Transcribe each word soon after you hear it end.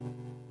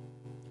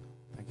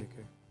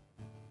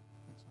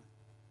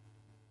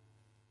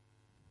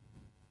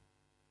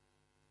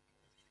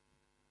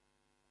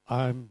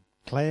I'm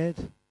glad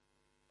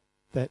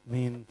that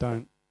men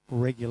don't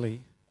regularly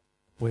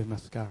wear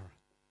mascara.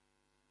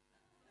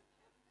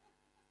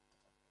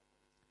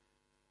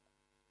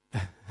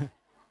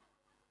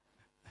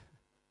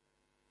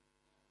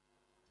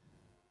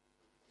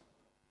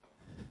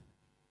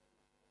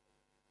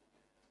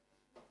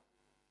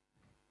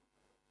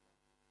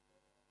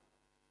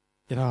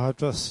 I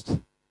just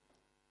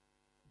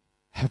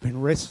have been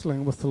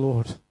wrestling with the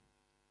Lord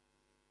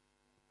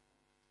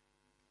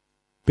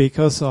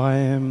because I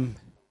am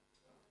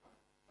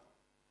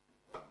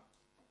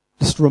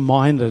just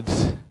reminded,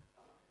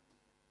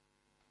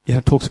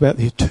 it talks about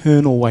the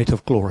eternal weight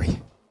of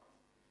glory.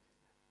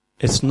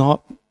 It's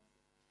not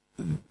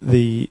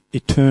the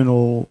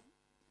eternal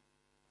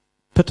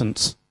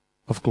pittance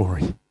of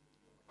glory.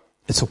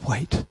 It's a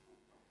weight.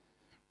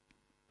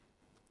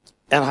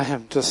 And I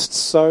am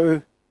just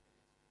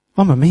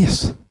I'm a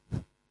mess.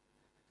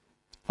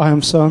 I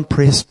am so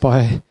impressed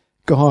by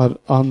God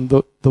on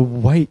the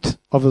weight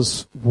of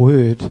His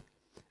Word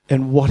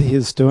and what He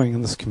is doing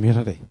in this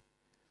community.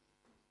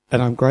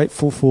 And I'm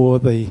grateful for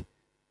the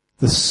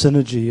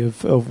synergy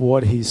of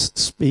what He's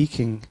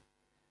speaking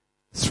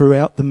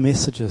throughout the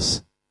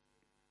messages.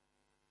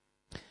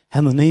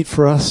 And the need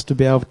for us to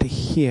be able to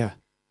hear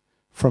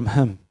from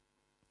Him.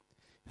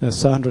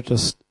 Sandra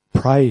just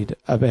prayed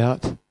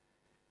about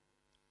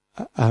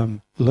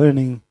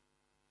learning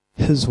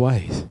His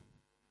ways.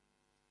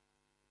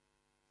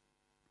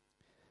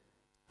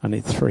 I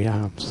need 3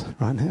 arms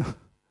right now.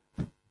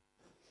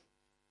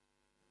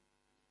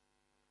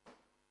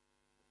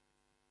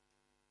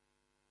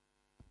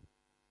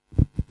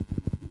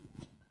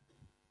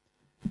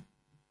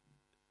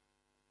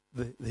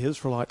 The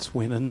Israelites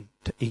went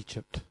into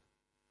Egypt.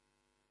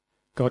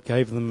 God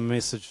gave them a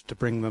message to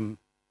bring them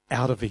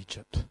out of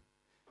Egypt.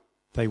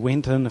 They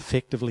went in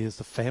effectively as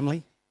a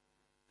family,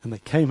 and they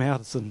came out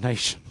as a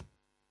nation.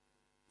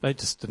 They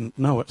just didn't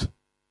know it.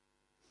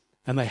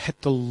 And they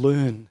had to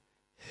learn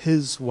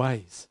His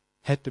ways,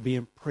 had to be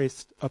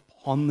impressed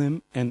upon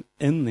them and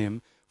in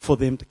them for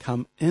them to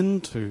come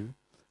into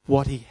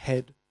what He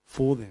had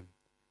for them.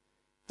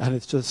 And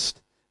it's just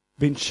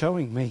been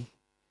showing me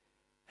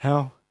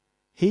how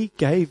He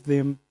gave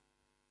them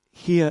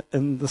here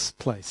in this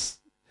place,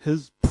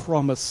 His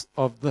promise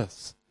of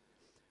this.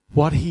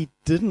 What He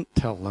didn't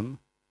tell them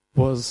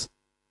was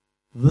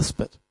this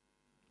bit.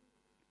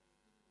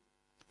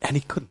 And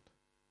He couldn't.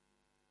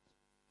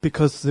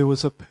 Because there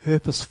was a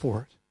purpose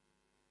for it.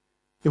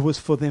 It was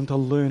for them to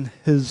learn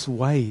His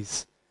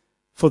ways.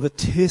 For the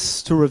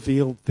tests to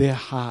reveal their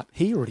heart.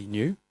 He already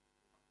knew.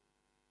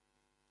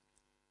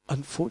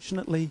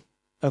 Unfortunately,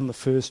 in the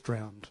first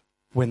round,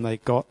 when they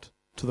got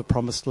to the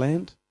promised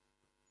land,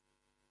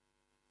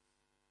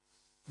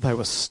 they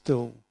were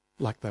still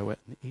like they were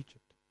in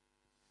Egypt.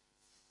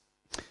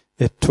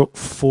 It took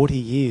 40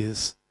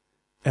 years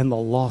and the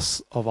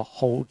loss of a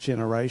whole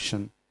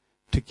generation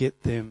to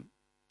get them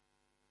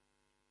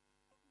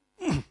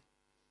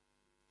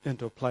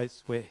into a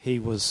place where He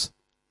was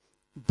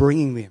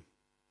bringing them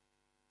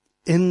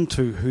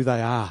into who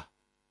they are.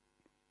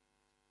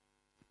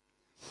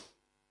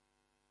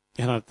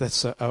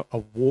 That's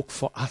a walk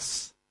for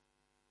us.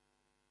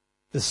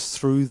 Is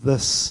through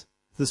this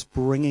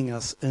bringing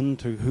us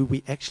into who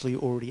we actually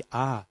already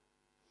are.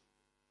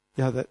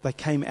 That they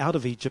came out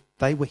of Egypt,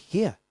 they were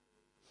here.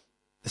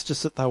 It's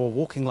just that they were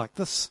walking like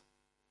this,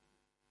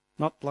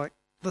 not like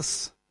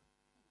this.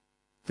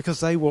 Because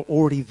they were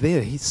already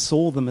there. He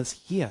saw them as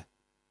here.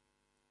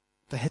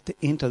 They had to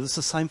enter. This is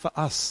the same for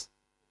us.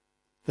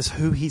 It's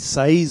who He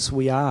says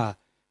we are.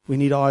 We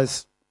need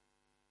eyes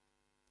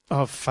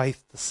of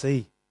faith to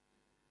see.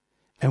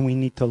 And we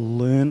need to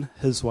learn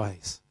His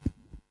ways.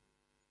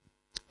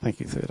 Thank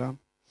you, third arm.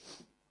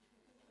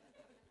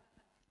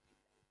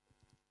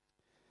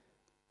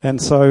 And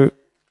so,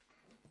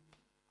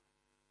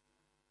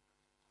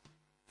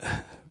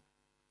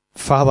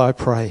 Father, I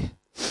pray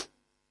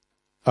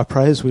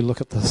as we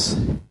look at this,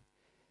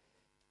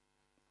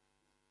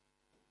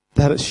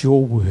 that it's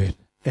Your word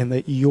and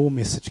that Your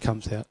message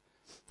comes out.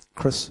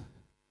 Chris,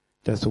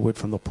 that's a word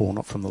from the poor,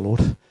 not from the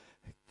Lord.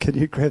 Can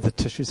you grab the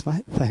tissues,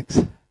 mate?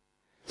 Thanks.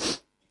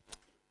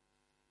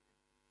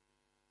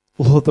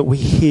 Lord, that we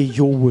hear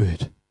Your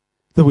word,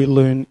 that we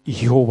learn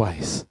Your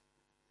ways.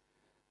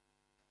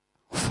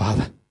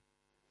 Father,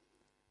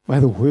 may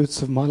the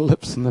words of my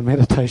lips and the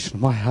meditation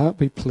of my heart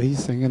be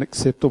pleasing and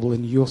acceptable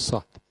in Your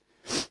sight.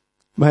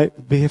 May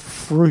it bear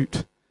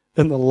fruit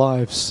in the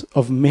lives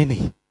of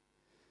many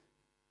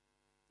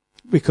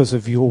because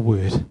of Your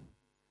word.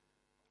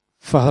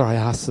 Father, I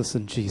ask this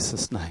in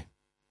Jesus' name.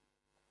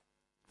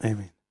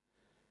 Amen.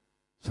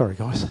 Sorry,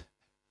 guys.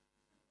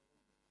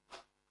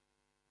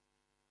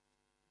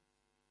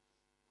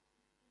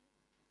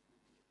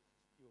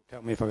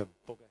 Tell me if I got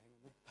a booger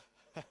hanging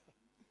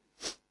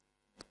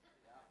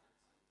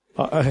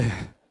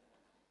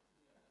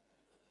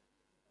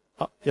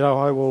there.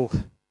 I will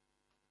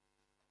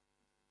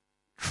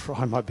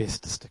try my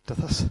best to stick to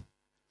this.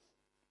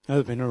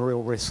 There's been a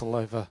real wrestle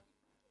over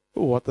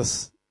what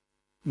this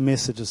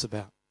message is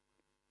about.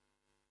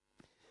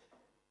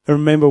 And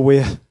remember,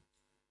 we're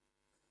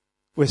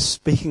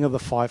speaking of the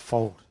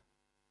fivefold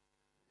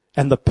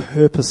and the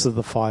purpose of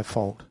the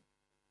fivefold.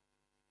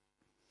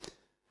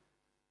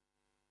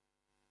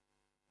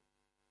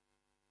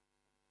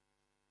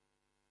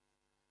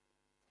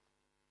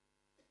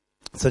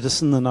 So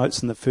just in the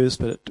notes in the first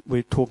bit,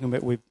 we're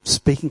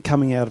speaking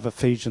coming out of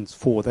Ephesians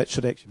 4. That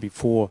should actually be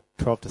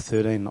 4:12 to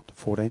 13, not to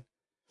 14.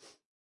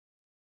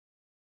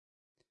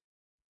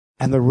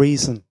 And the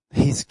reason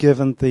he's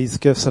given these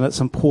gifts, and it's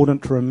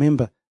important to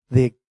remember,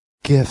 they're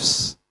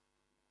gifts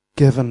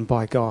given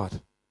by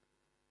God.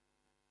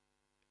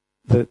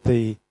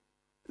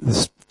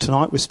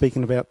 Tonight we're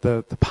speaking about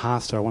the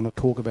pastor. I want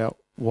to talk about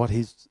what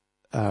he's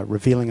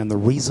revealing and the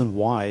reason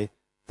why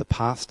the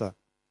pastor.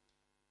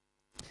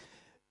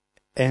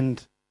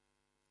 And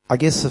I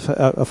guess if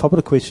I put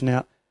a question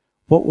out,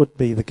 what would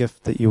be the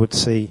gift that you would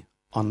see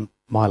on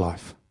my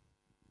life?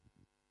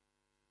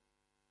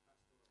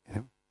 You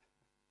know?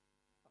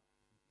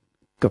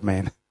 Good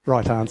man.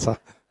 Right answer.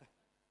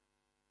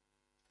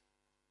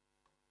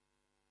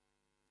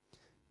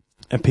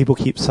 And people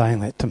keep saying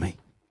that to me.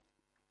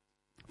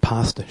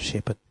 Pastor,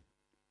 shepherd.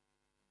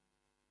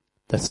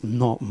 That's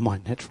not my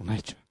natural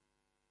nature.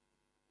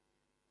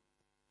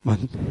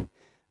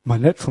 My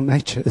natural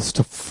nature is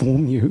to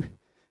form you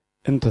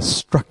into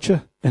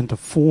structure, into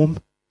form,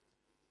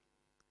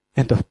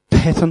 into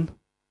pattern,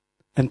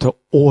 into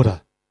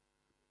order.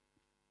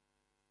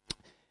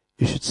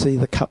 You should see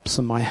the cups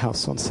in my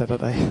house on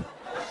Saturday.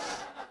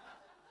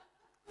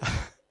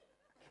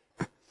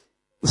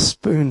 The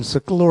spoons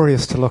are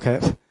glorious to look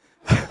at.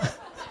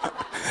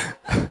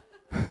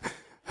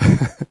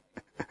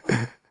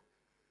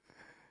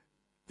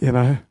 You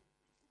know,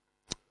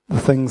 the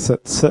things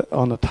that sit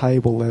on a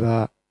table that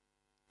are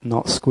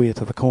not square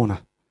to the corner.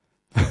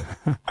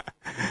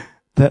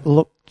 That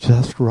look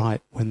just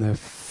right when they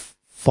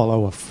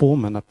follow a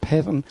form and a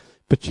pattern,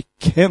 but you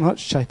cannot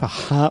shape a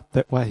heart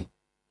that way.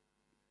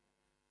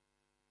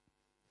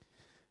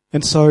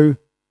 And so,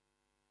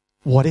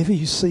 whatever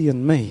you see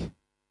in me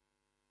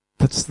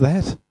that's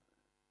that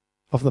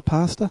of the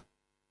pastor,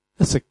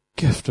 it's a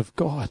gift of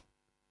God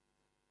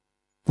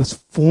that's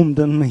formed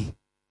in me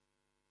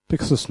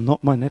because it's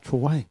not my natural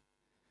way.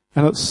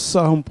 And it's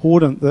so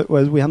important that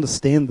as we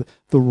understand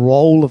the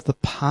role of the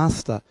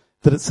pastor,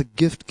 that it's a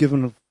gift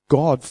given of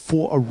God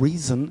for a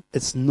reason.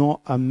 It's not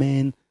a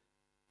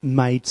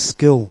man-made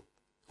skill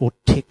or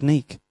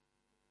technique,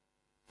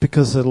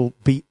 because it'll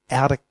be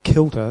out of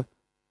kilter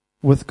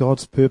with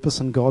God's purpose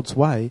and God's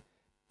way.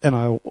 And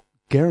I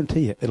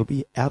guarantee you, it'll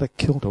be out of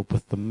kilter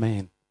with the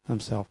man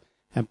himself.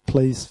 And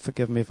please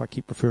forgive me if I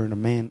keep referring to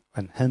man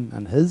and him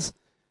and his.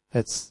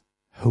 It's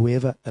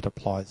whoever it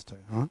applies to,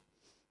 right?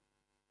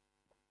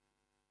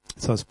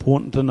 So it's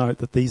important to note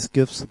that these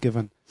gifts are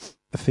given,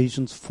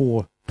 Ephesians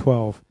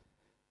 4:12,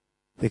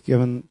 they're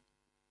given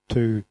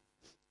to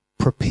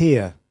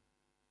prepare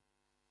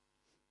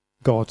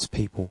God's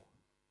people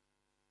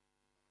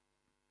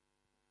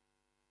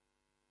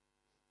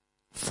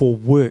for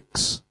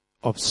works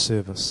of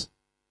service.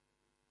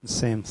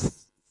 Sam,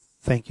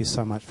 thank you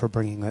so much for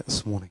bringing that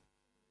this morning.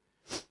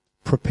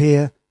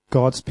 Prepare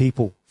God's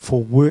people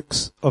for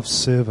works of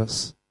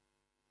service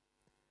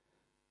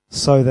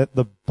so that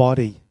the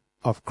body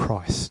of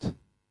Christ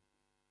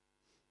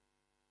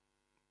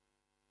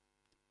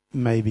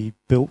may be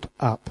built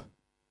up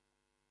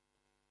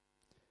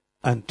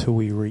until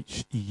we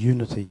reach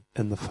unity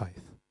in the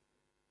faith.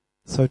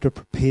 So to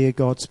prepare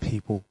God's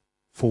people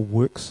for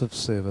works of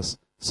service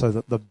so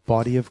that the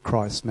body of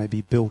Christ may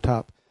be built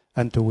up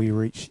until we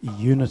reach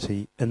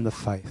unity in the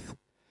faith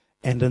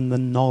and in the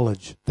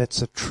knowledge.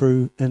 That's a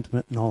true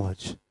intimate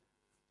knowledge,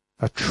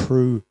 a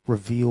true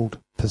revealed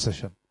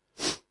position,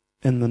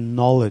 in the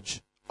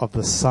knowledge of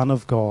the Son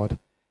of God,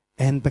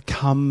 and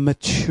become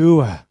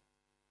mature,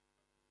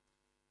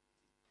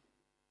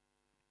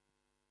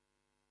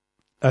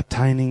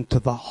 attaining to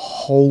the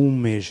whole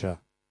measure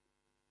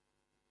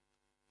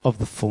of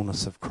the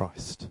fullness of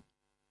Christ.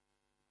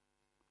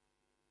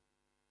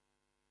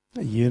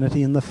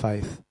 Unity in the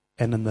faith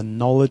and in the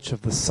knowledge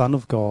of the Son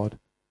of God,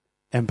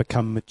 and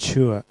become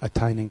mature,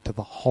 attaining to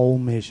the whole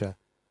measure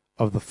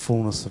of the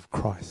fullness of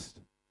Christ.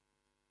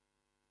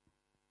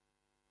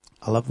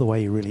 I love the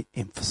way he really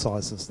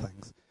emphasizes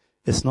things.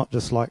 It's not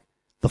just like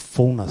the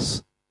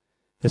fullness.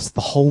 It's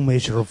the whole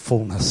measure of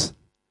fullness.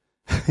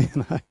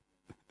 You know,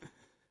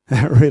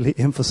 really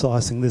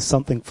emphasizing there's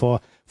something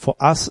for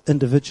us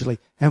individually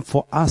and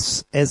for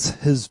us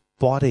as his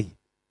body.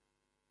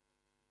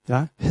 You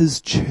know,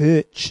 his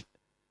church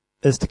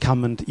is to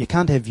come and you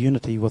can't have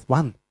unity with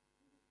one.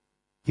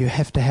 You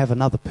have to have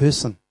another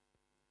person,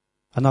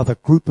 another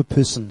group of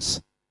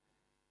persons.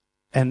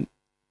 And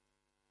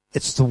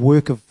it's the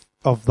work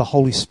of the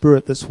Holy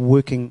Spirit that's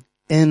working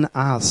in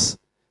us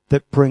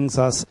that brings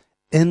us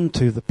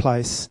into the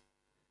place.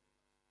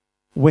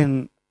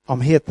 When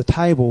I'm here at the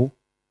table,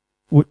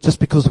 just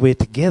because we're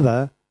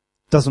together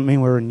doesn't mean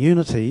we're in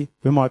unity.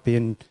 We might be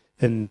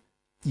in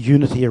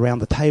unity around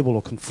the table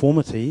or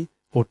conformity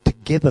or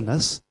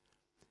togetherness.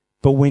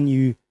 But when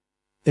you,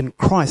 in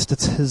Christ,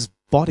 it's his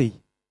body.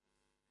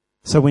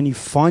 So when you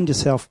find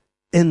yourself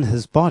in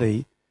his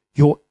body,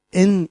 you're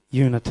in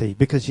unity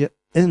because you're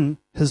in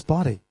his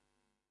body.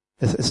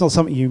 It's not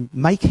something you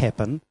make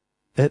happen.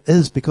 It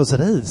is because it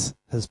is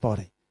his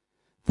body.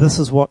 This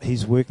is what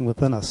he's working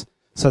within us.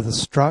 So the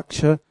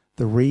structure,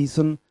 the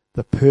reason,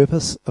 the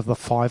purpose of the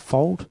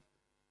fivefold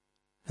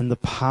and the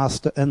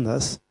pastor in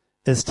this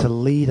is to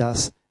lead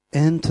us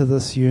into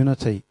this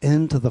unity,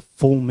 into the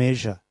full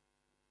measure.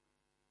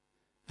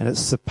 And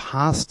it's the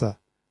pastor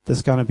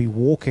that's going to be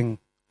walking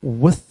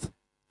with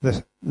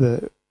the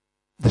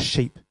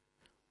sheep.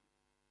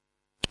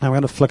 I'm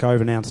going to flick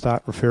over now and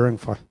start referring,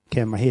 if I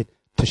can in my head,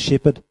 to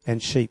shepherd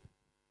and sheep.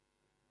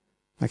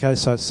 Okay,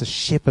 so it's the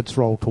shepherd's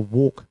role to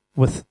walk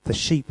with the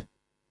sheep,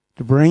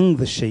 to bring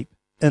the sheep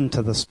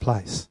into this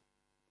place.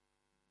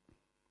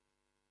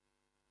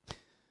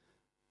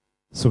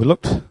 So we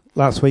looked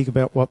last week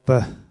about what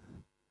the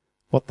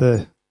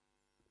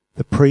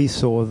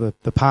priest or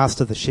the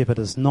pastor, the shepherd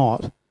is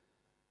not.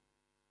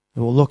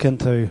 We'll look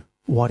into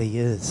what he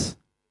is.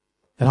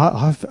 And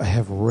I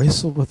have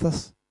wrestled with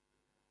this.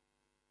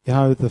 You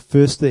know, the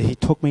first that he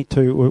took me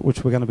to,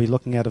 which we're going to be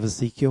looking at, of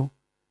Ezekiel,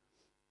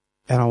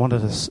 and I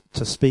wanted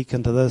to speak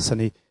into this,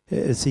 and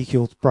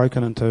Ezekiel's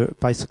broken into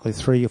basically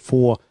 3 or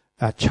 4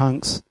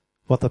 chunks,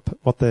 what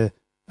the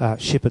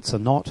shepherds are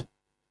not,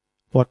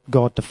 what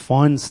God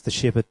defines the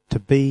shepherd to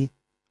be,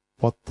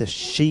 what the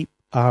sheep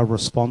are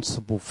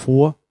responsible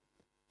for,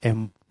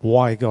 and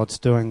why God's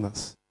doing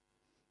this.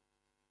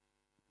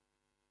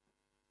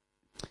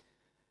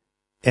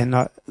 And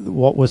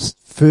what was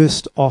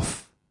first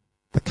off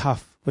the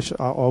cuff, which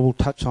I will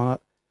touch on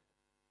it,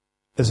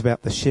 is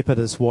about the shepherd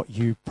is what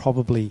you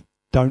probably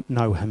don't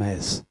know him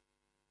as.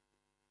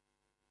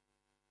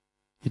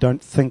 You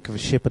don't think of a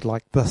shepherd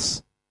like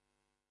this.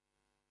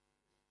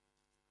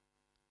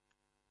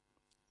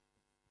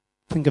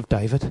 Think of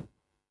David.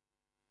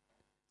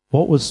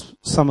 What was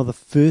some of the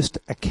first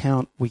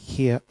account we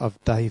hear of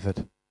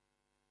David?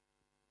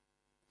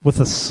 With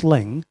a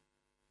sling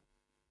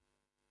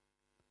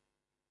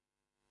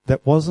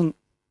that wasn't,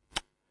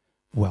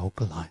 well,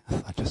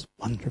 Goliath, I just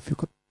wonder if you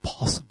could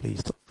possibly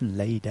sort of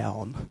lay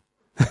down.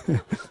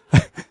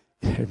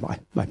 It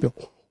might be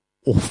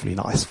awfully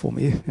nice for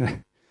me. You know.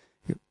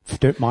 If you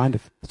don't mind,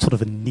 if sort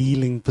of a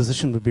kneeling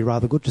position would be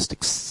rather good, just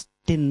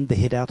extend the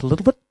head out a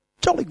little bit.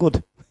 Jolly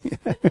good.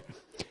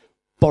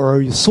 Borrow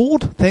your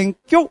sword, thank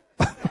you.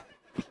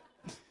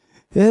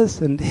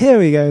 Yes, and here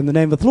we go, in the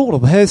name of the Lord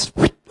of hosts.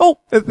 Oh,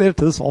 there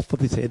it is, off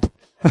with his head.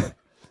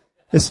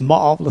 It's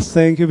marvellous,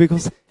 thank you,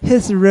 because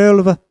here's the role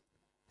of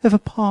a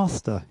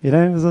pastor, you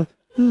know, as a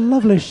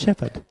lovely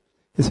shepherd.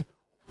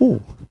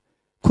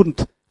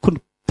 Couldn't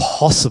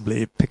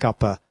possibly pick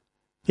up a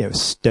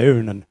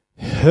stone and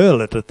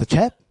hurl it at the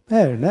chap.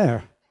 Oh,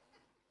 no.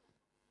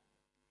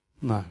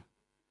 No.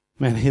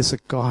 Man, here's a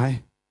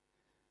guy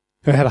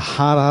who had a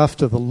heart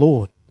after the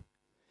Lord.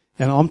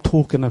 And I'm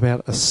talking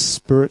about a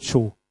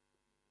spiritual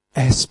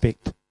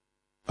aspect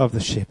of the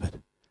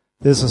shepherd.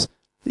 There's this,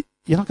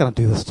 you're not going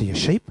to do this to your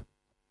sheep,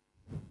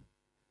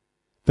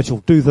 but you'll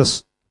do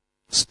this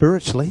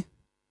spiritually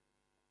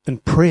in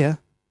prayer.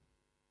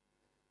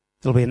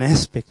 It'll be an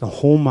aspect, a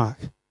hallmark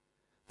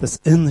that's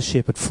in the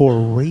shepherd for a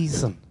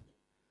reason.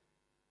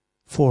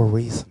 For a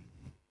reason.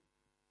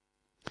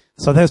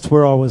 So that's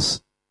where I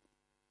was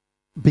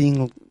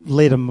being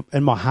led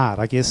in my heart,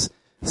 I guess,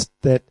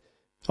 that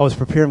I was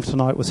preparing for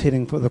tonight, was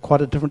heading for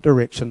quite a different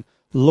direction,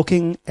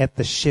 looking at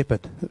the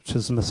shepherd, which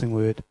is a missing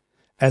word,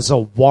 as a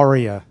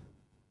warrior,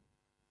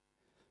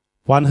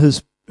 one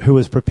who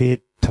is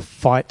prepared to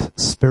fight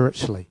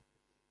spiritually.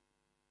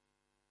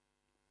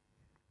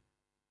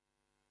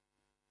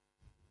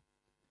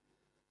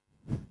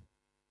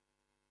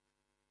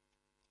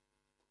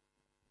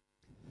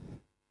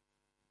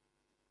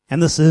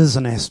 And this is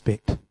an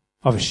aspect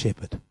of a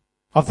shepherd,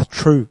 of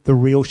the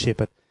real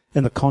shepherd,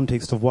 in the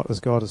context of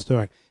what God is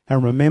doing.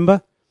 And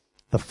remember,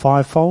 the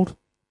fivefold.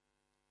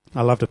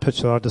 I loved a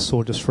picture that I just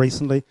saw just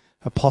recently.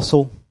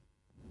 Apostle.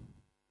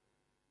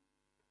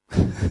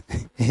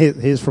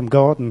 Hears from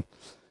God, and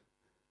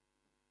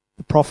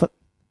the prophet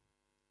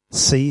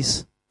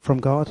sees from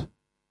God,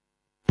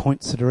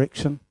 points the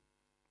direction.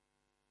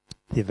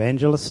 The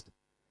evangelist,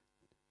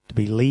 to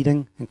be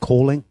leading and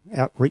calling,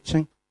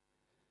 outreaching.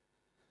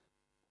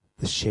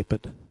 The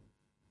shepherd.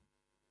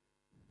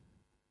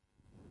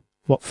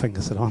 What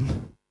finger's it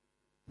on?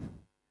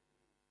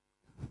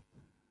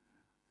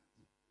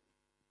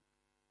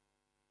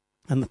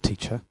 And the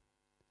teacher,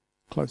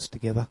 close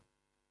together.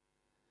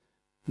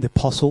 The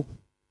apostle,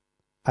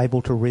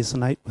 able to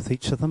resonate with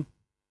each of them.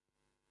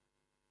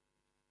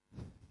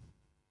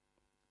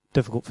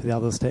 Difficult for the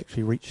others to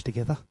actually reach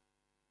together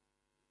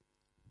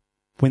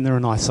when they're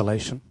in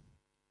isolation.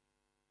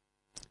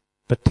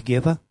 But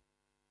together,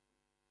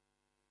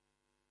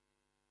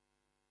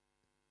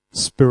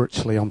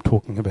 spiritually I'm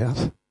talking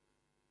about,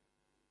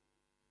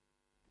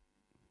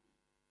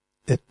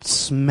 it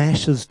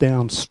smashes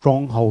down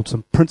strongholds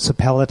and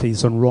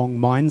principalities and wrong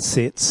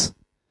mindsets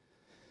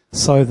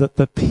so that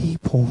the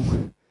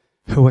people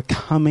who are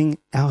coming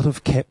out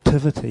of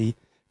captivity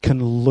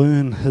can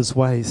learn his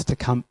ways to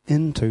come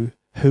into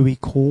who he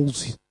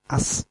calls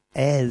us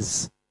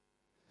as.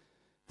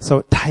 So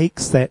it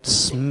takes that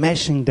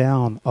smashing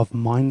down of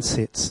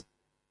mindsets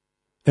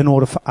in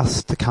order for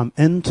us to come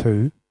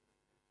into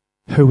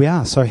who we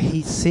are. So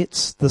he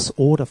sets this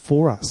order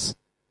for us.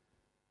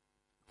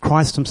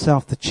 Christ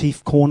himself, the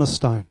chief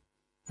cornerstone,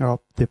 the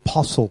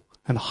apostle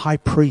and high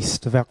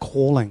priest of our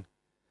calling,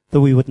 that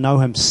we would know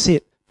him,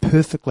 set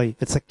perfectly.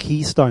 It's a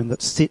keystone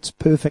that sets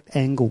perfect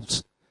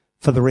angles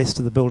for the rest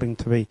of the building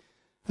to be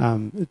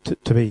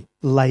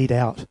laid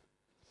out.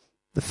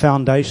 The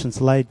foundations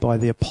laid by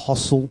the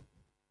apostle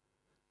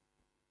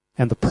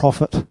and the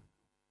prophet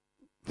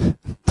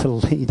to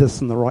lead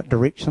us in the right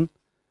direction,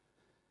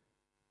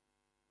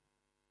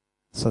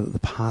 so that the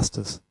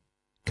pastors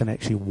can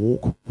actually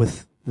walk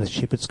with the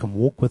shepherds, can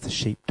walk with the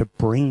sheep to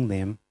bring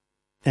them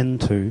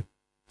into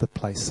the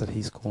place that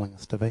he's calling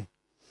us to be.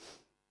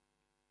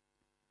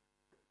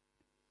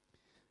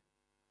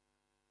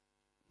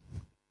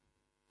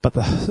 But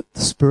the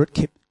Spirit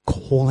kept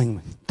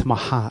calling to my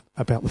heart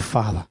about the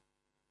Father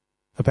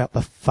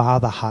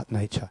heart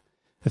nature.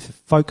 If you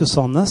focus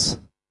on this,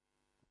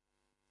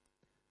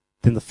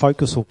 then the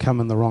focus will come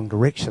in the wrong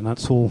direction.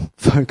 It's all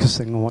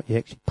focusing on what you're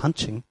actually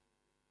punching.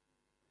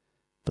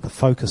 But the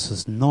focus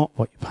is not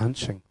what you're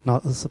punching,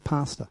 not as a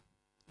pastor,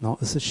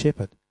 not as a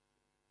shepherd.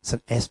 It's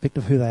an aspect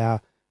of who they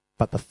are,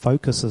 but the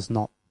focus is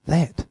not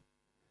that.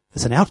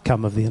 It's an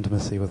outcome of the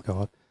intimacy with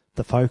God.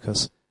 The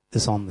focus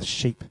is on the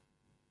sheep,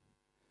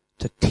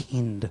 to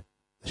tend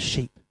the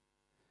sheep.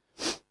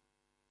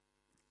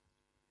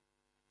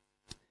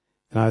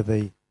 You know,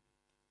 the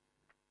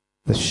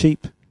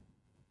sheep,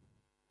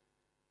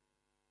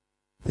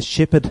 the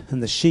shepherd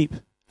and the sheep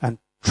are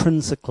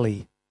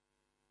intrinsically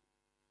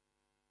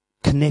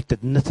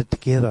connected, knitted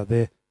together.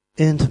 They're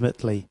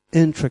intimately,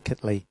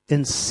 intricately,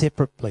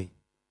 inseparably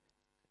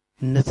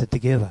knitted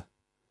together.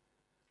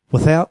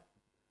 Without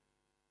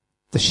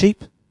the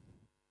sheep,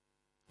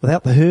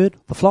 without the herd,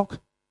 the flock,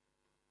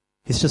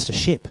 it's just a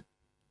sheep.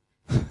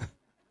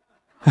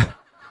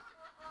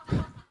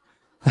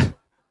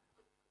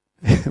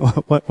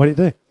 What do you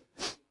do? Yeah,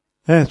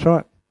 that's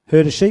right.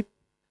 Herd of sheep?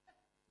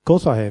 Of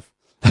course I have.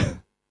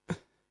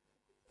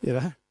 You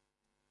know?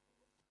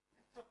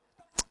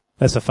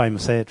 That's a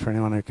famous ad for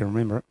anyone who can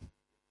remember it.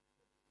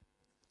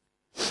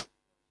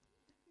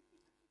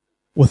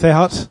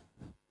 Without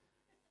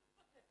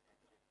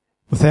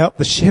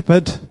the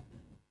shepherd,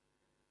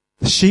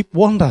 the sheep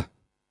wander.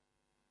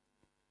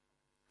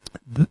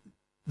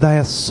 They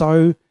are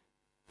so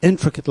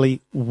intricately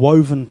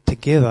woven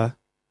together,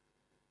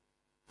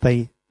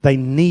 they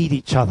need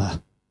each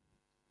other.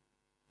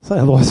 So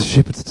otherwise the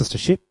shepherd's just a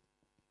sheep.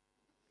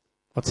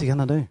 What's he going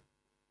to do?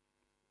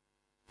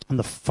 And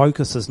the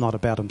focus is not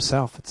about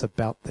himself, it's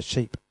about the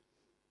sheep.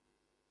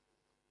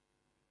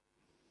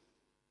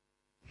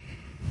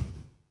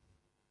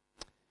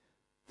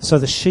 So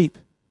the sheep,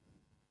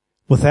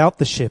 without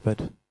the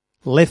shepherd,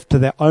 left to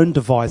their own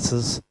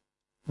devices,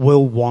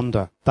 will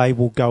wander. They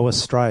will go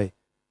astray.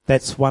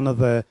 That's one of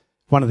the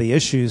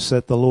issues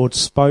that the Lord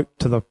spoke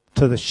to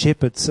the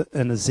shepherds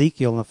in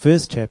Ezekiel in the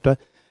first chapter,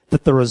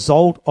 that the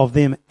result of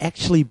them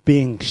actually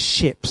being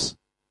sheps,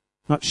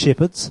 not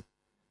shepherds,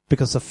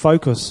 because the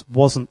focus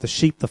wasn't the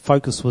sheep, the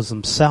focus was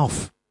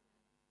himself.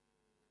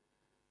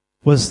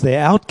 The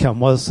outcome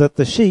was that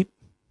the sheep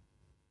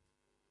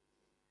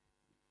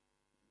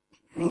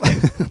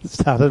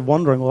started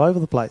wandering all over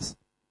the place.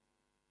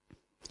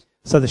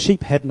 So the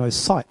sheep had no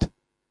sight.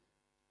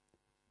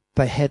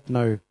 They had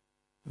no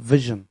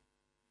vision.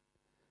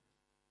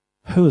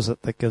 Who is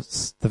it that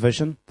gives the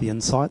vision, the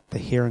insight, the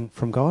hearing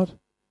from God?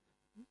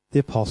 The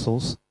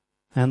apostles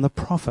and the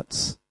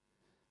prophets.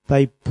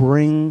 They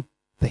bring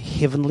the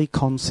heavenly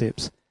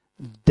concepts.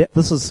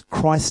 This is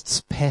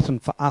Christ's pattern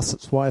for us.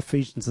 It's why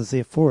Ephesians is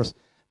there for us.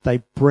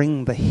 They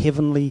bring the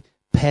heavenly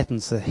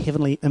patterns, the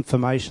heavenly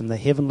information, the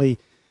heavenly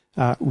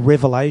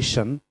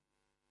revelation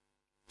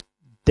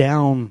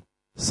down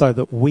so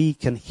that we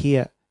can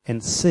hear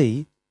and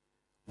see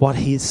what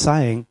he's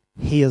saying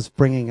he is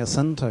bringing us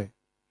into.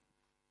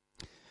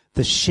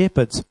 The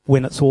shepherds,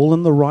 when it's all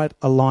in the right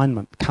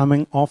alignment,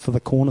 coming off of the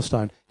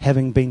cornerstone,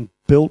 having been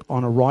built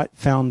on a right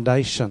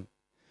foundation,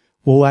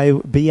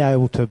 will be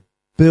able to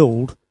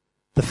build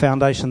the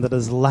foundation that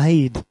is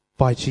laid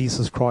by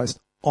Jesus Christ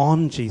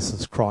on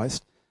Jesus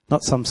Christ,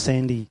 not some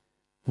sandy,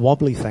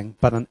 wobbly thing,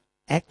 but an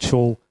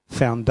actual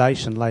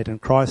foundation laid in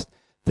Christ.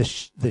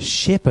 The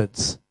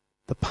shepherds,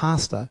 the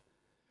pastor,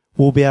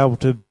 will be able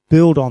to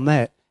build on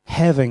that,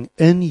 having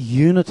in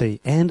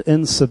unity and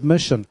in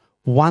submission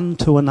one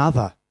to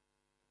another,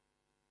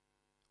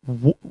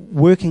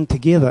 working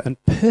together in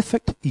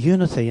perfect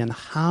unity and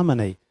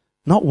harmony,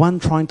 not one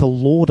trying to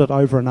lord it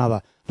over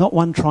another, not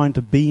one trying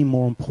to be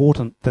more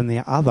important than the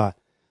other,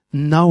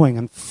 knowing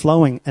and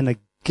flowing in a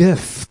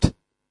gift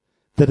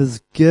that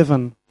is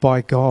given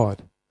by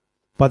God,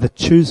 by the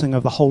choosing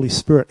of the Holy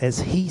Spirit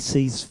as he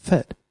sees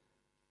fit.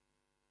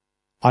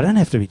 I don't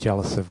have to be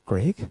jealous of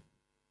Greg.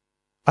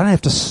 I don't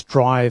have to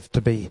strive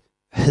to be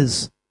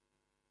his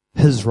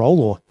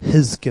role or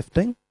his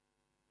gifting.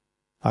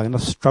 I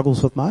have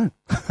struggles with my own.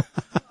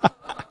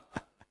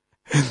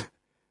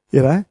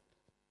 You know?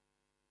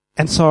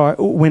 And so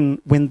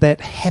when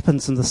that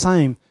happens, and the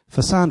same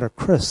for Sandra,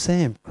 Chris,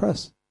 Sam,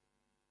 Chris,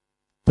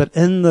 that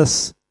in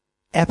this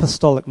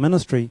apostolic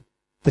ministry,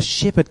 the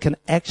shepherd can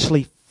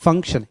actually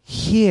function,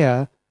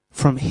 hear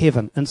from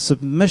heaven in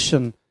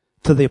submission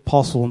to the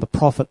apostle and the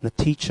prophet and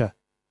the teacher.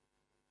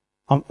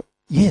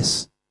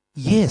 Yes.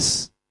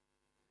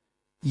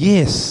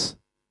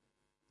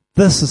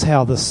 This is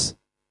how this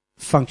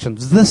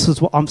functions. This is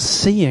what I'm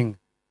seeing.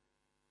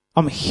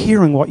 I'm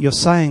hearing what you're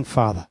saying,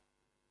 Father.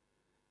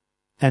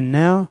 And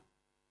now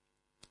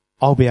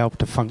I'll be able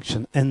to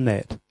function in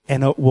that.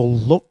 And it will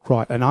look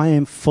right. And I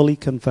am fully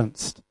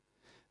convinced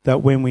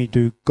that when we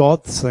do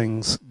God's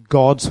things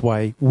God's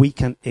way, we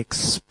can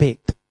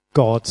expect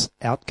God's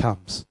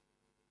outcomes.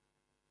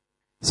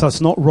 So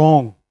it's not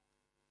wrong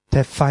to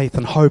have faith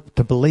and hope,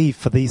 to believe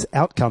for these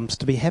outcomes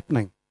to be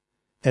happening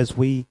as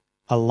we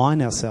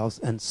align ourselves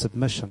in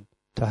submission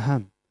to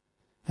Him.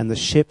 And the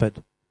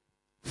shepherd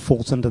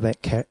falls into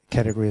that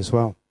category as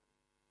well.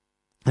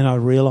 And I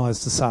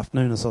realized this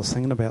afternoon as I was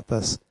thinking about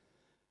this,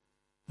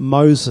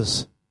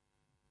 Moses,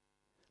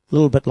 a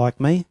little bit like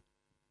me,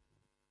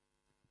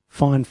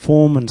 fine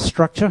form and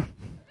structure.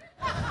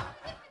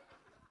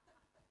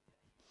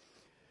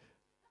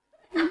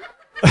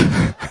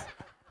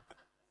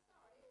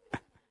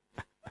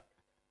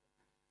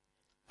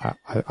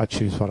 I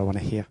choose what I want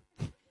to hear.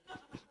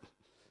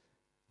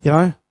 You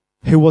know,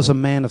 who was a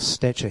man of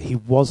stature. He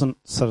wasn't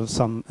sort of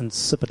some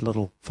insipid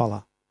little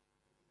fella.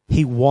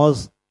 He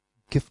was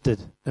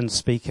gifted in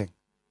speaking.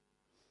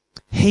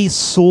 He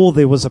saw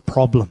there was a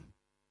problem.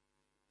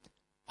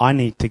 I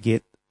need to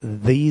get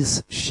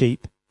these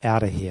sheep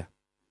out of here.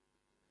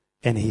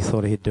 And he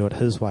thought he'd do it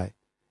his way.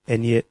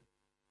 And yet,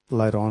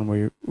 later on,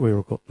 we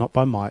were called, not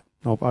by might,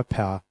 not by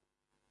power,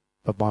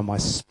 but by my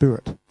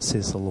spirit,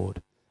 says the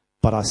Lord.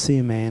 But I see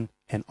a man,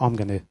 and I'm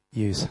going to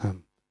use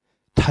him.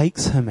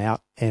 Takes him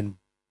out and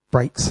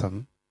breaks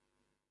him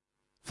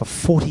for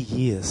 40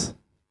 years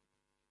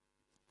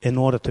in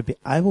order to be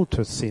able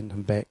to send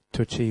him back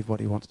to achieve what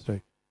he wants to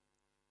do.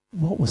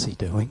 What was he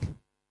doing?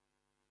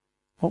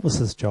 What was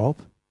his job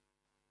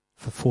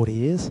for 40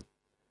 years?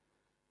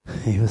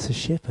 He was a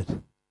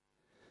shepherd.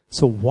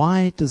 So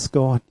why does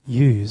God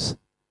use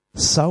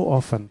so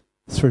often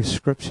through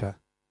Scripture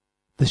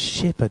the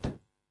shepherd?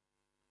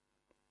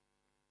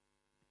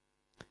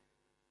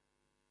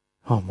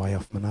 Oh, I'm way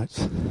off my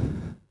notes.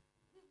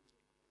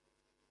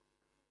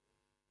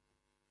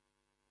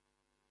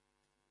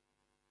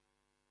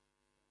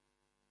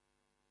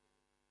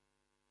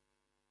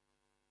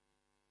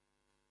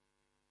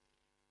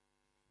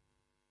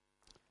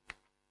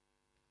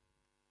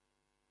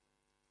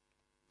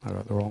 I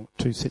got the wrong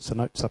 2 sets of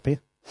notes up here.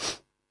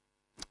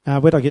 Where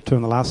did I get to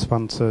in the last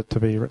one to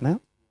be written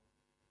out?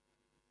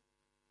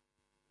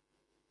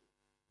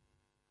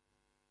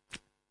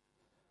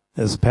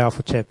 There's a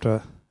powerful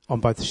chapter on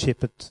both the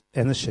shepherd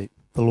and the sheep.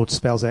 The Lord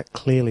spells out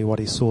clearly what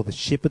he saw the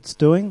shepherds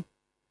doing,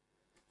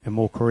 and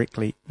more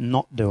correctly,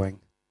 not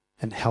doing,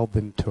 and held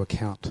them to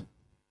account.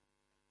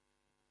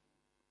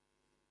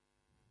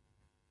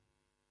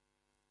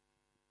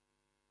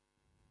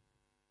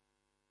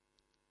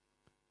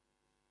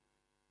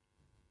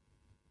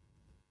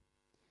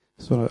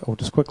 So I'll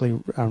just quickly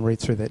read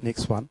through that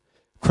next one.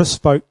 Chris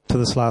spoke to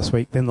this last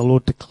week. Then the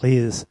Lord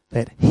declares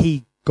that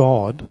He,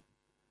 God,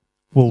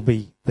 will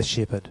be the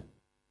shepherd.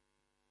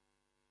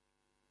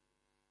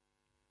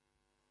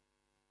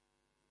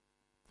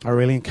 I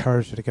really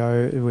encourage you to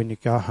go, when you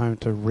go home,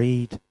 to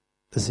read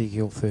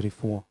Ezekiel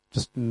 34.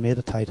 Just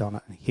meditate on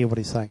it and hear what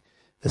he's saying,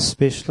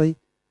 especially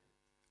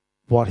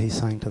what he's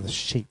saying to the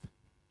sheep.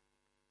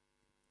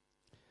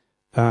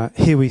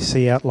 Here we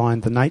see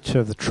outlined the nature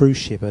of the true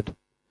shepherd.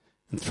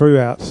 And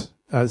throughout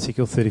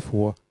Ezekiel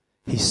 34,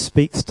 he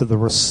speaks to the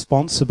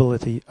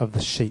responsibility of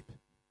the sheep.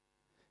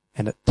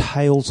 And it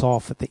tails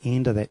off at the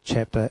end of that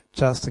chapter,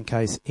 just in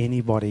case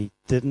anybody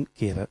didn't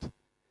get it.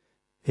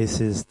 It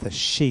says the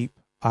sheep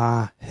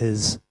are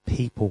his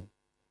people.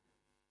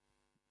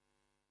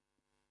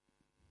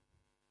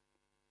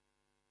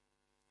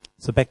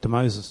 So back to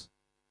Moses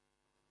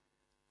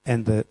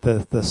and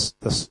this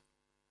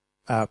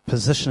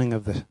positioning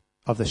of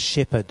the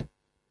shepherd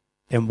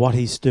and what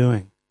he's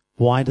doing.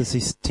 Why does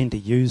he tend to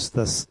use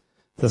this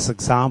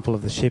example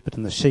of the shepherd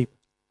and the sheep?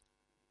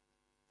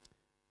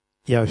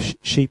 You know,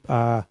 sheep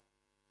are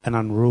an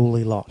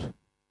unruly lot.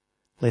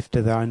 Left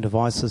to their own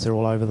devices, they're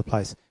all over the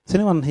place. Has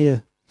anyone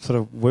here sort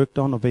of worked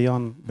on or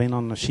been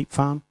on a sheep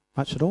farm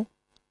much at all?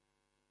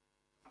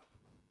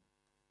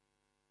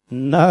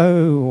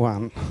 No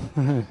one.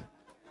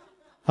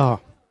 Oh.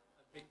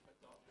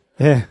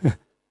 Yeah.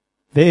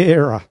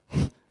 Vera.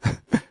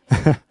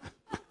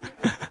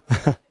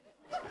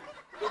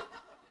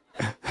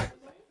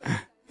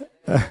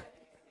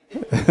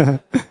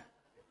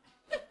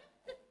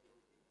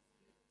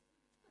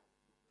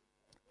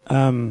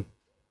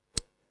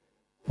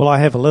 Well, I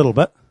have a little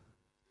bit.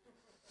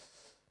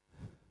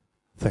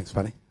 Thanks,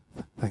 buddy.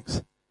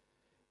 Thanks.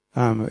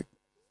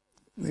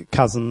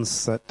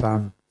 cousins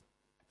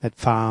at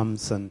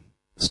farms and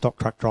stock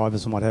truck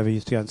drivers and whatever.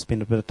 Used to go and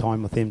spend a bit of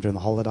time with them during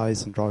the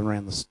holidays and driving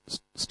around the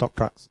stock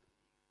trucks.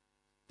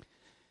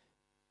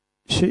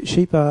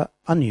 Sheep are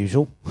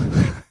unusual.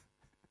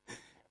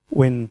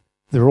 When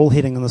they're all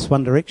heading in this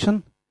one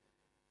direction,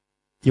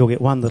 you'll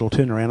get one that'll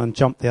turn around and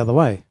jump the other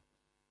way.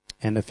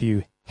 And if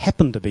you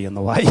happen to be in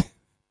the way,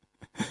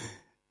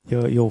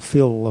 you'll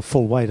feel the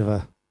full weight of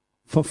a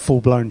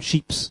full-blown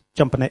sheep's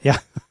jumping at you.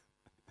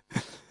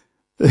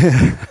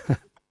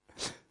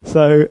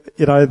 So,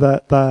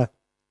 they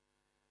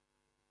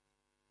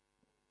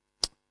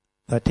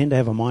tend to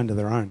have a mind of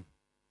their own.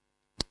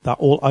 They're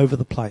all over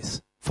the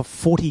place. For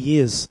 40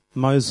 years,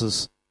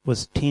 Moses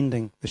was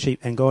tending the sheep,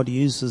 and God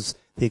uses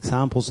the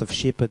examples of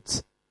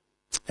shepherds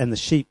and the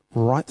sheep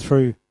right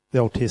through the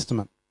Old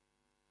Testament.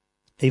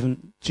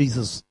 Even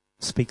Jesus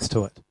speaks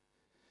to it.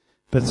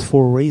 But it's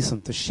for a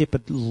reason. The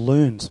shepherd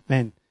learns.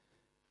 Man,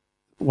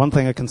 one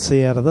thing I can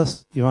see out of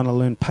this, you want to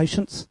learn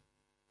patience,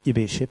 you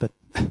be a shepherd.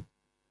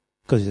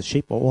 Because the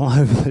sheep are all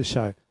over the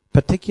show.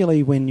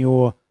 Particularly when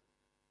you're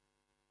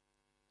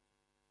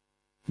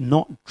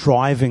not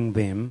driving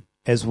them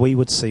as we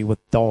would see with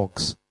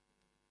dogs.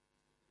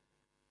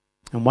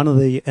 And one of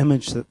the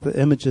images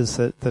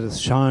that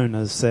is shown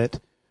is that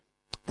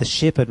the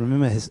shepherd,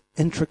 remember, is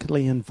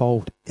intimately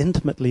involved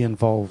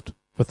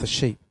with the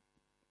sheep.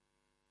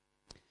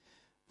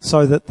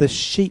 So that the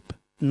sheep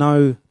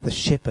know the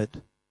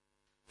shepherd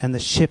and the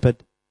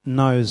shepherd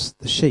knows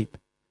the sheep.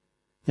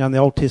 In the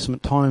Old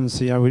Testament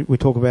times, we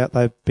talk about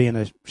they being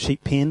a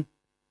sheep pen.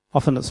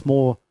 Often it's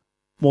more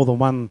than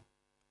one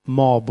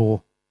mob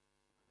or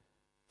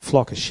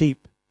flock of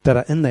sheep that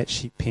are in that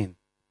sheep pen.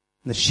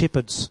 And the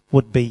shepherds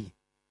would be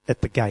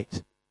at the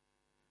gate.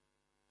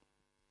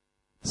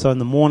 So in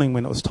the morning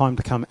when it was time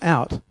to come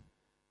out,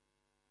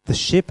 the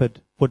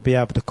shepherd would be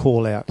able to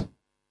call out,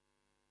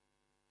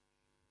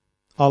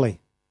 Ollie,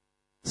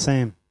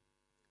 Sam,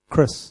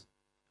 Chris,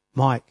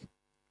 Mike,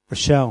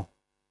 Rochelle,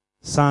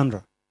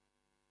 Sandra.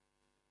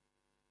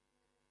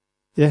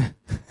 Yeah.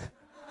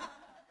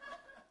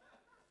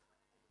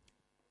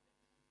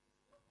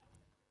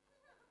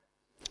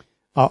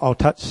 I'll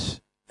touch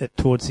it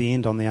towards the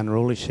end on the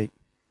unruly sheep.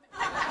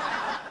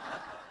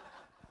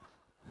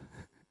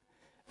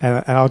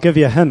 And I'll give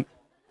you a hint.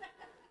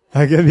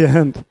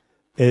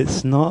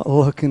 It's not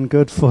looking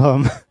good for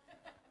them.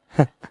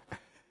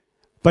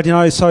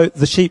 But so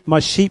the sheep,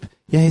 my sheep,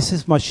 he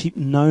says my sheep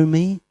know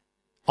me.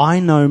 I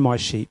know my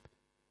sheep.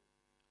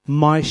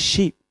 My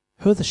sheep.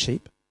 Who are the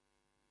sheep?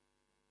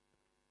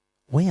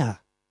 We are.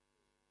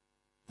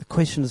 The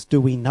question is,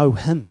 do we know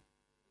him?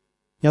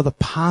 The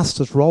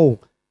pastor's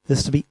role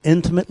is to be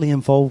intimately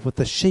involved with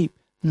the sheep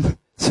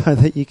so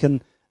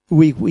that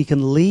we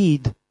can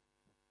lead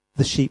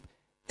the sheep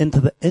into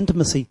the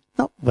intimacy,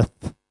 not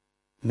with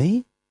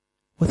me,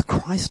 with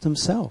Christ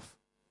himself.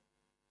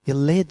 You're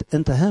led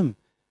into him.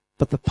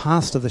 But the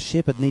pastor, the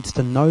shepherd, needs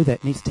to know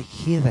that, needs to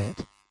hear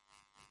that,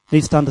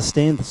 needs to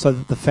understand so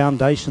that the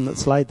foundation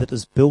that's laid, that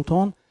is built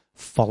on,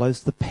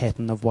 follows the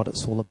pattern of what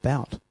it's all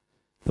about.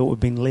 That we've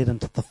been led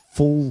into the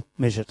full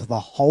measure, to the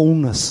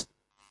wholeness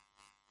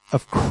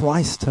of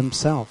Christ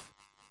himself.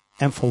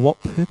 And for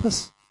what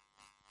purpose?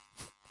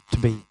 To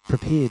be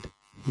prepared.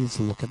 He's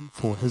looking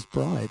for his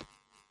bride.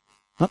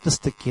 Not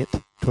just to get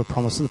to a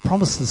promise. The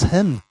promise is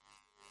him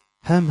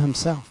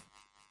himself.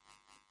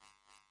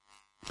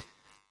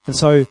 And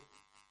so,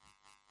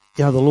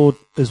 the Lord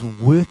is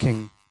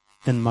working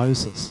in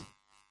Moses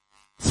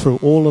through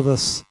all of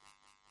this.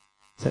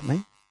 Is that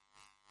me?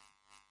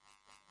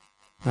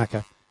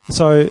 Okay.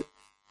 So,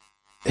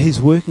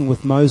 he's working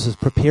with Moses,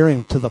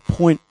 preparing to the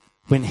point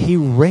when he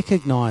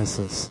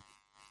recognizes,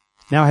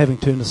 now having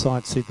turned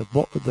aside to see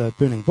the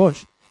burning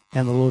bush,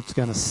 and the Lord's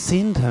going to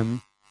send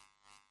him,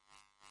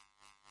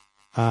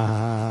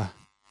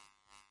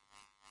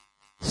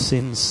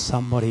 send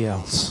somebody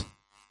else.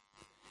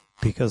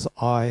 Because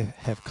I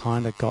have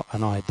kind of got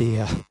an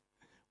idea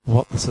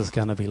what this is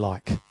going to be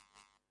like.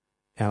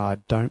 And I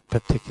don't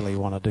particularly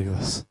want to do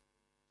this.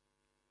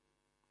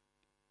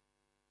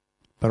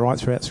 But right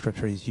throughout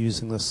Scripture, he's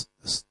using this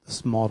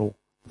model,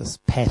 this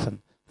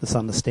pattern, this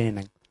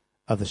understanding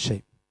of the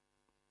sheep.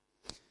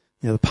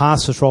 The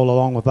pastors roll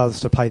along with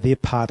others to play their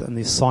part in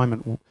the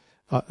assignment,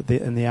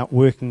 in the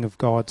outworking of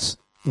God's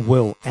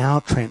will, our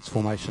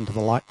transformation to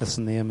the likeness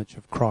and the image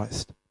of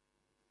Christ.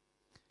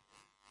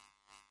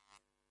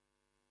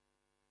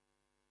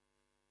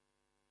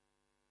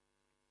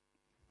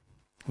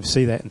 We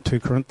see that in 2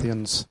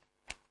 Corinthians.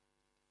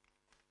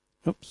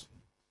 2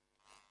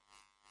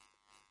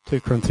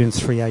 Corinthians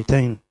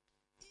 3:18.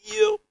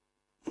 Yep.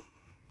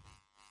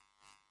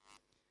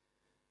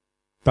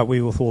 But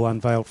we with all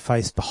unveiled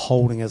face,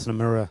 beholding as in a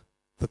mirror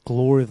the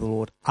glory of the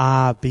Lord,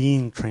 are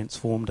being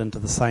transformed into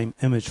the same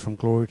image from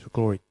glory to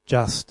glory,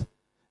 just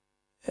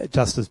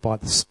as by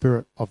the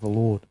Spirit of the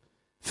Lord.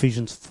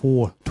 Ephesians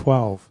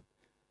 4:12.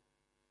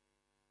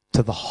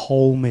 To the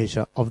whole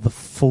measure of the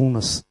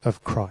fullness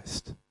of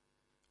Christ.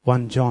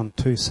 1 John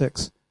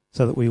 2:6,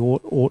 so that we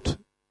ought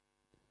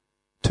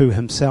to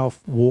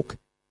himself walk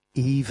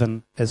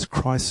even as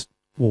Christ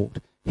walked.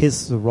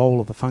 Here's the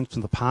role of the function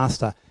of the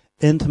pastor,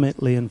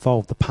 intimately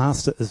involved. The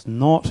pastor is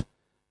not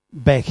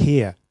back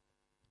here.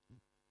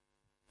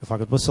 If I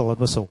could whistle, I'd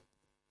whistle.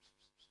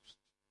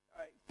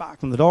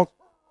 Barking the dog.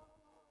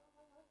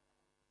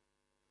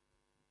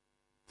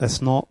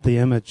 That's not the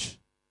image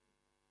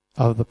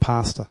of the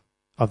pastor,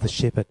 of the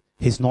shepherd.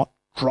 He's not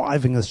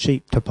driving his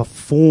sheep to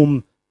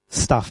perform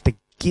stuff, to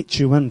get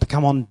you in, to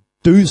come on,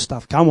 do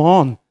stuff, come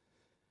on.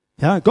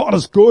 Yeah, God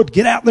is good,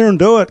 get out there and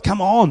do it,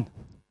 come on.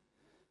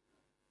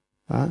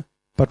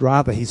 But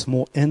rather he's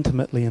more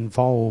intimately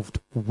involved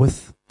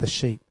with the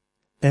sheep,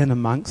 in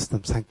amongst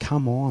them, saying,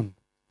 come on,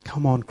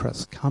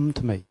 Chris, come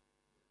to me.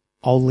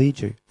 I'll lead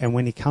you. And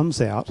when he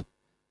comes out,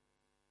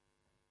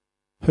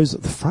 who's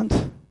at the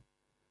front?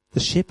 The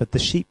shepherd. The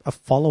sheep are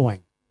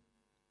following.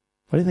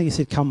 Why do you think he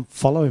said, come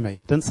follow me?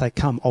 He didn't say,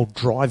 come, I'll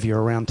drive you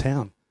around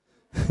town.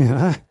 You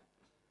know?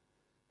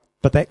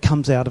 But that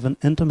comes out of an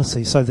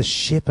intimacy. So the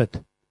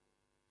shepherd,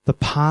 the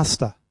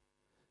pastor,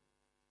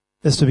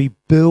 is to be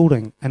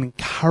building and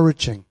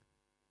encouraging,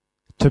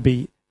 to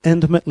be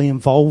intimately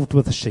involved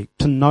with the sheep,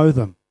 to know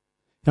them.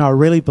 You know, I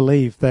really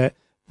believe that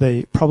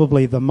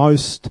probably the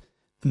most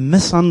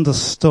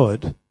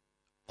misunderstood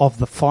of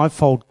the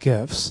fivefold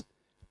gifts,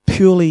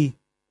 purely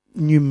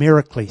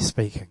numerically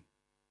speaking,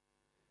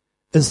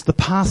 is the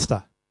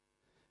pastor.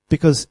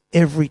 Because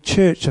every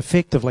church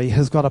effectively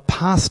has got a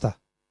pastor.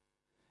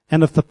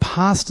 And if the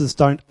pastors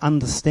don't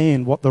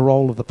understand what the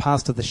role of the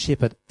pastor, the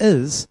shepherd,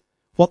 is,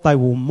 what they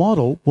will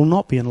model will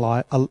not be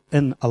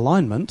in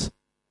alignment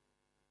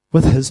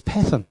with his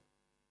pattern.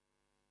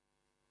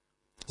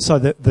 So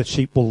that the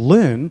sheep will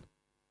learn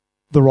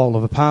the role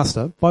of a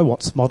pastor by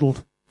what's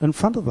modelled in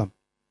front of them.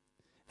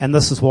 And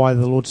this is why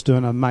the Lord's doing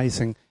an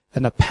amazing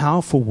and a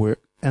powerful work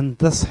in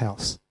this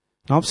house.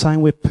 And I'm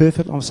saying we're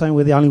perfect. I'm saying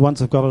we're the only ones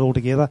who've got it all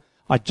together.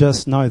 I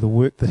just know the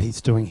work that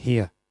he's doing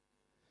here.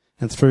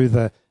 And through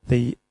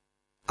the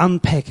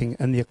unpacking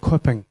and the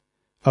equipping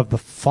of the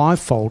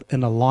fivefold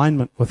in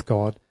alignment with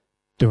God,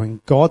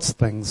 doing God's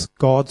things,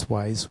 God's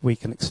ways, we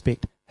can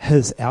expect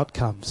his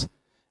outcomes.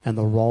 And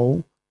the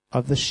role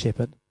of the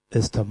shepherd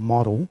is to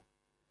model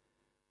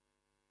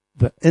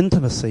the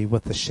intimacy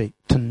with the sheep,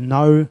 to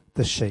know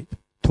the sheep,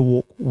 to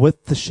walk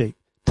with the sheep,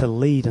 to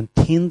lead and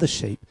tend the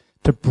sheep,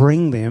 to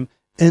bring them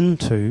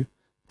into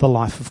the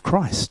life of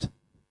Christ,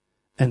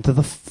 into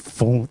the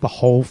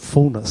whole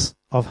fullness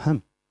of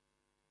him.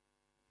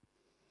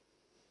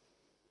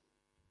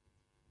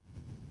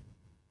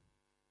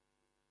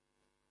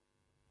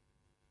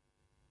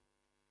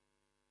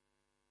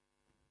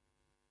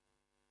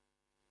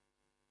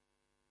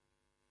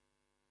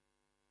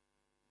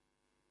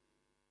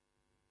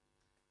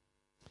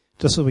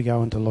 Just as we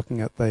go into looking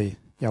at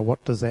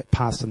what does that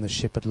pastor and the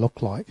shepherd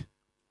look like?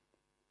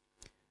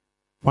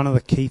 One of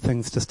the key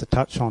things just to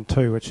touch on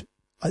too,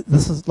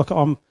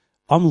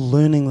 I'm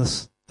learning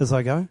this as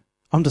I go.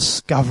 I'm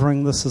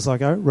discovering this as I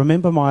go.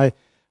 Remember my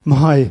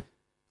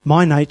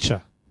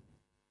nature.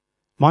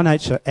 My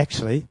nature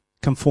actually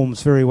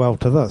conforms very well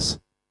to this.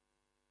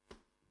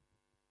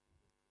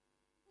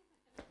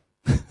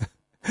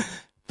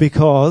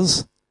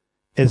 Because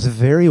it's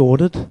very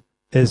ordered,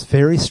 it's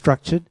very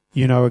structured.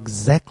 You know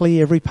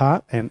exactly every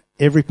part, and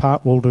every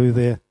part will do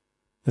their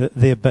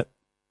bit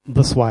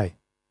this way.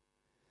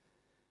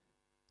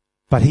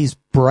 But he's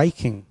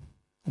broken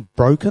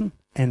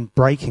and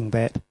breaking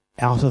that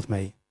out of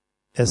me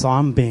as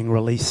I'm being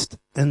released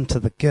into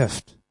the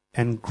gift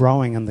and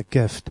growing in the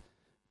gift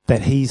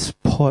that he's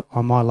put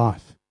on my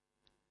life.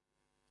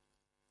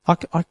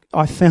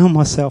 I found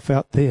myself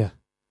out there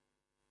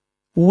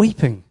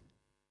weeping,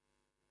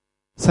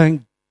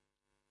 saying,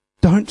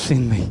 don't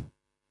send me.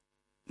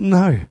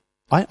 No,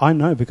 I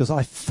know because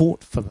I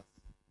fought for this.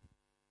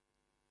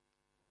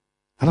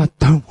 And I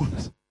don't want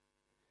it.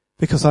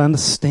 Because I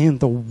understand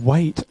the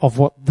weight of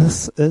what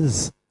this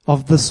is,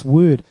 of this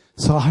word.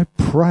 So I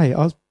pray.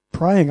 I was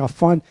praying. I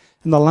find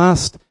in the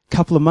last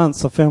couple of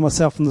months I found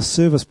myself in the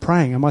service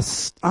praying and my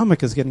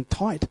stomach is getting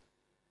tight.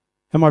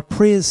 And my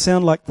prayers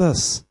sound like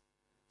this.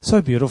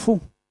 So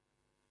beautiful.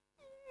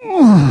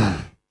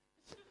 And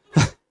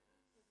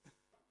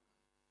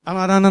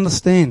I don't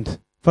understand.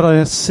 But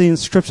I see in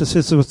Scripture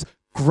says there was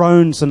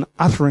groans and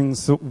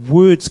utterings that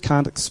words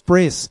can't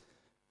express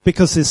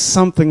because there's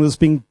something that's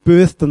being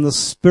birthed in the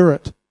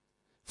Spirit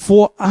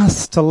for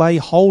us to lay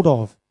hold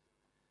of.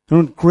 And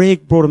when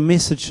Greg brought a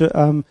message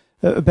about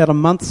a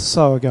month or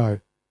so ago,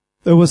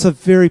 it was a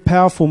very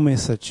powerful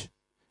message.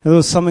 And there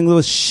was something that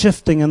was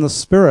shifting in the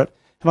Spirit.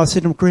 And I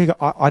said to him, Greg,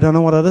 I don't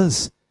know what it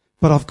is,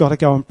 but I've got to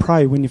go and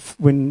pray. When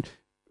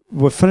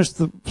we've finished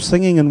the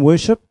singing and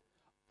worship,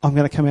 I'm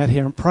going to come out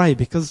here and pray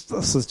because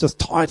this is just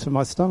tight in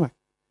my stomach.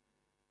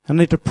 I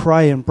need to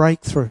pray and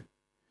break through.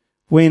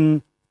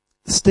 When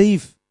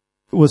Steve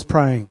was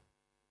praying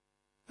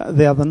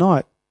the other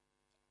night,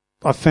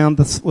 I found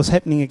this was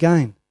happening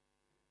again.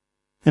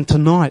 And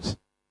tonight,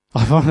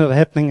 I find it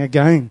happening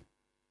again.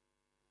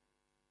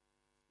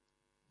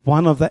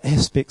 One of the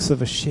aspects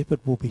of a shepherd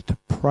will be to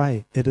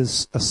pray. It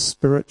is a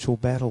spiritual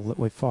battle that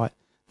we fight.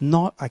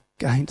 not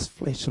against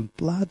flesh and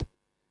blood.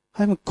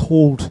 I haven't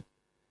called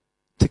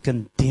to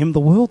condemn the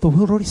world. The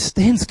world already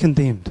stands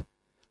condemned.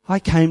 I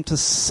came to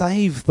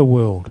save the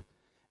world,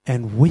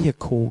 and we are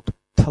called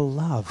to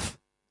love.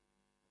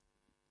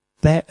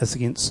 That is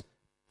against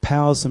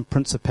powers and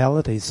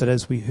principalities that,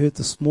 as we heard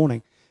this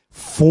morning,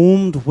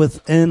 formed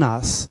within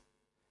us.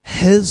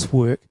 His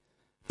work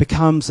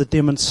becomes a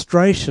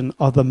demonstration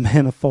of the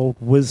manifold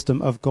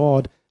wisdom of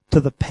God to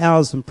the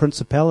powers and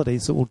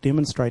principalities that will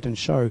demonstrate and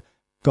show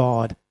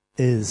God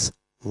is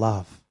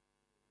love.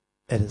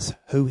 It is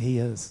who he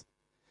is.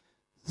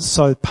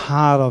 So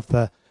part of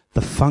the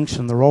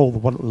function, the role,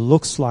 what it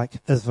looks like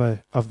of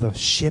the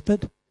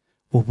shepherd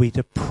will be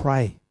to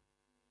pray.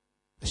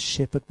 The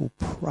shepherd will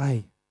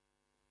pray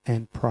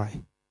and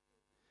pray.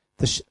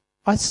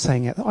 I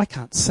sang out there. I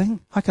can't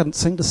sing. I couldn't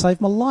sing to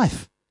save my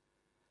life.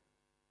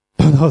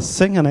 But I was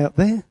singing out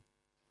there.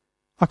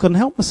 I couldn't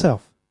help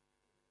myself.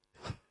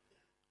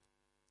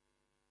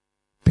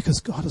 Because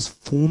God is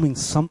forming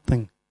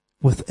something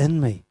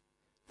within me.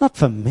 Not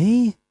for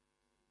me.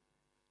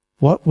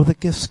 What were the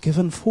gifts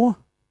given for?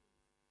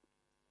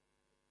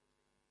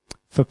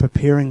 For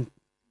preparing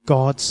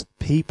God's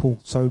people,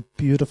 so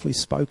beautifully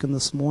spoken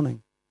this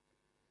morning,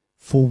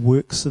 for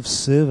works of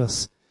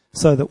service,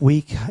 so that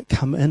we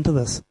come into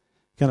this.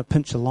 I'm going to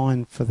pinch a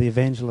line for the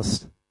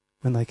evangelist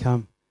when they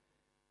come.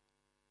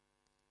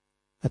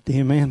 A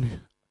dear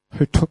man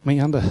who took me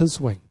under his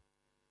wing.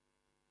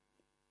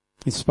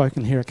 He's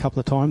spoken here a couple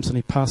of times and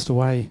he passed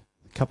away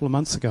a couple of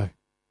months ago.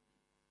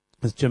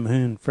 It's Jim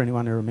Hearn, for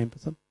anyone who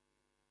remembers him.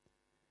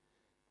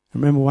 I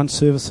remember one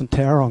service in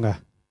Tauranga.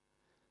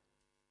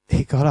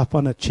 He got up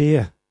on a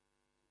chair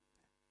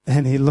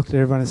and he looked at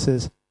everyone and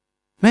says,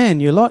 "Man,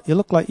 you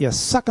look like you're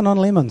sucking on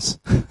lemons."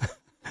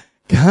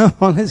 Come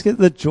on, let's get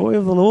the joy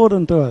of the Lord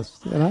into us,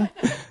 you know.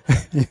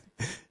 You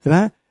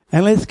know,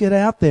 and let's get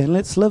out there and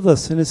let's live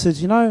this. And he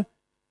says, I've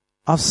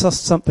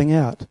sussed something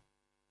out.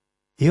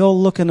 You're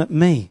looking at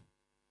me.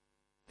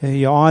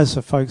 Your eyes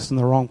are focused in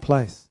the wrong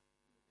place.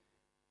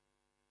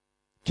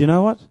 Do you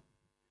know what?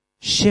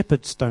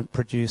 Shepherds don't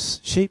produce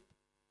sheep.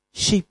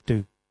 Sheep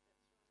do.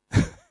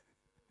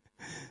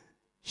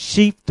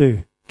 Sheep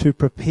do, to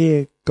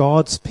prepare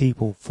God's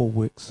people for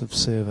works of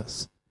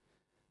service.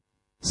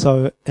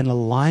 So in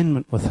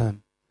alignment with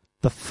him,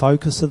 the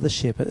focus of the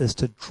shepherd is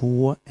to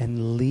draw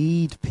and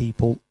lead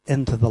people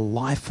into the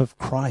life of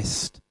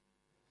Christ,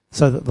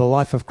 so that the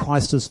life of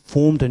Christ is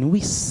formed, and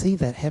we see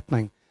that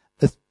happening.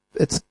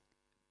 It's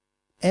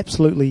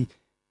absolutely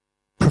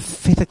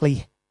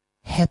prophetically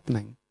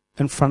happening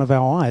in front of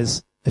our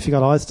eyes, if you've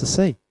got eyes to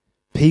see.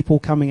 People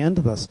coming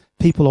into this,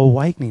 people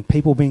awakening,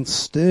 people being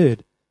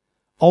stirred,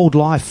 old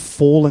life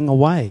falling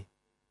away,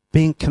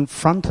 being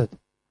confronted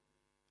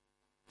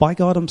by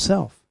God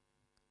himself.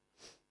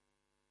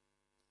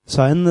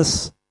 So in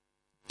this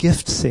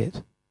gift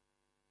set,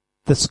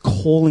 that's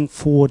calling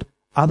forward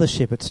other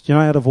shepherds, do you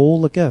know, out of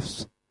all the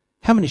gifts,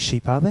 how many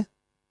sheep are there?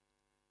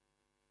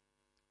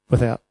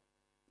 Without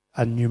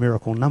a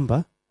numerical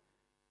number.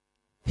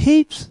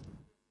 Heaps.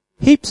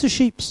 Heaps of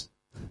sheeps.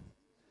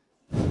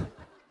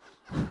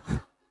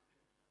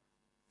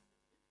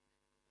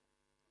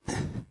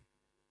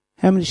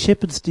 How many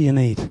shepherds do you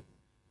need?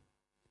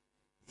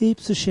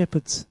 Heaps of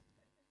shepherds.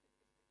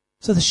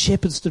 So the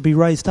shepherds to be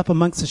raised up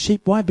amongst the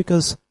sheep. Why?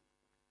 Because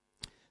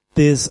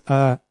there's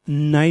a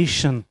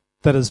nation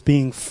that is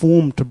being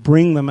formed to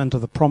bring them into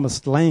the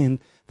promised land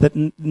that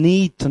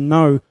need to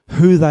know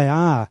who they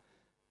are.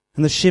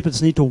 And the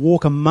shepherds need to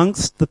walk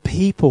amongst the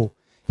people,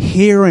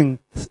 hearing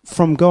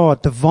from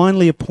God,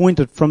 divinely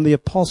appointed from the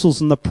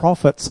apostles and the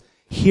prophets,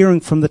 hearing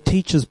from the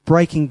teachers,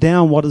 breaking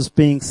down what is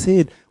being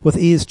said with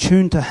ears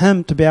tuned to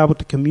him to be able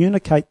to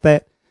communicate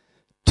that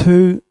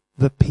to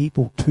the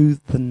people, to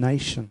the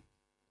nation.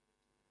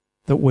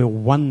 That we're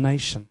one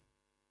nation.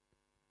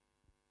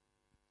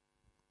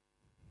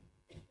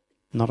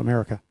 Not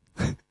America.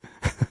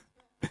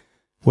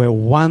 We're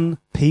one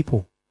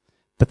people.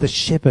 But the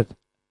shepherd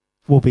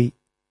will be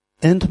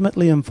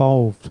intimately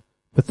involved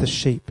with the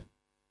sheep,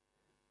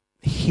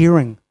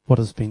 hearing what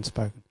has been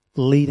spoken,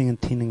 leading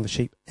and tending the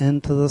sheep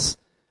into this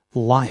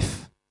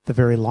life, the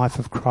very life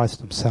of Christ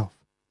himself.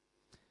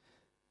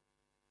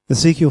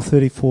 Ezekiel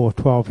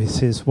 34:12, he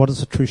says, what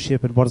does a true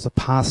shepherd, what does a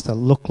pastor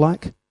look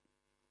like?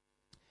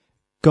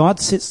 God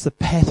sets the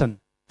pattern,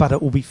 but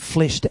it will be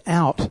fleshed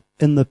out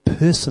in the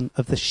person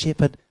of the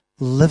shepherd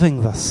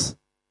living this.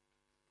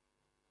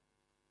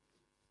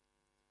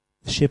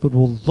 The shepherd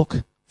will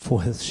look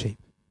for his sheep.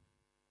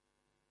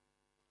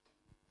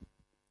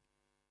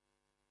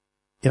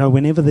 You know,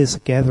 whenever there's a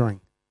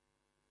gathering,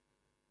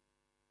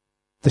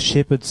 the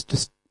shepherds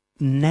just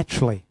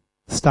naturally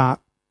start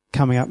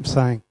coming up and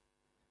saying,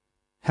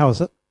 how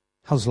is it?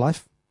 How's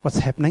life? What's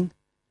happening?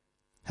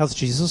 How's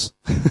Jesus?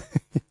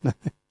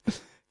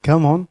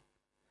 Come on.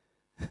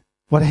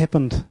 What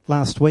happened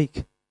last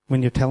week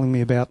when you're telling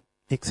me about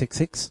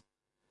XXX?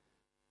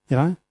 You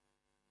know?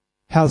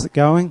 How's it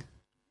going?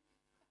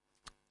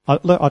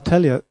 I'll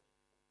tell you,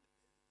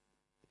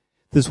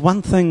 there's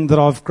one thing that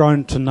I've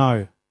grown to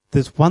know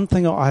there's one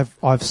thing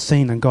I've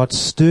seen and God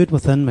stirred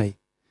within me.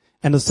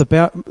 And it's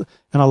about, and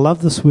I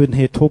love this word in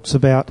here, it talks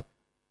about,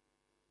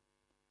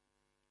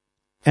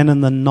 and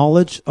in the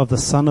knowledge of the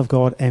Son of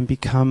God and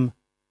become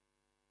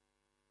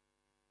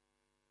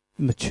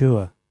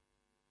mature,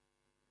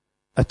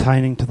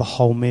 attaining to the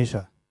whole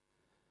measure.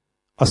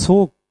 I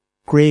saw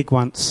Greg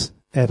once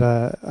at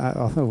I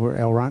think we were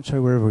El Rancho,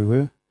 wherever we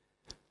were,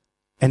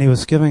 and he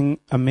was giving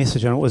a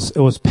message, and it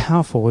was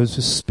powerful. He was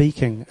just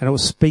speaking, and it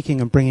was speaking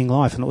and bringing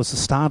life, and it was the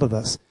start of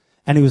this.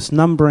 And he was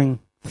numbering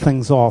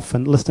things off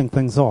and listing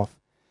things off.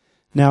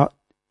 Now,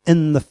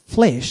 in the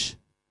flesh,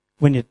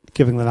 when you're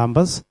giving the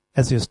numbers,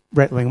 as he was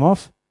rattling them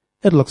off,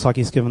 it looks like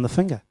he's given the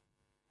finger.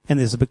 And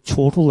there's a big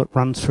chortle that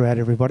runs throughout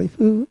everybody.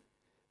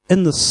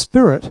 In the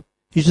spirit,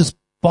 you just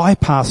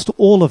bypassed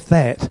all of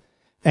that,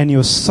 and you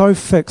were so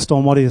fixed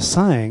on what he was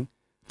saying,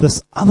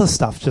 this other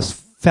stuff just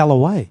fell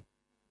away.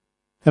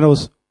 And it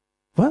was,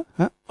 what?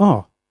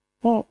 Oh,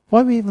 well,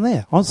 why were we even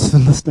there? I was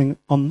listening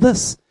on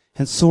this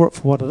and saw it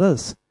for what it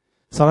is.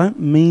 So I don't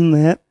mean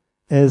that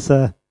as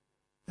a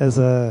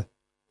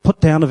put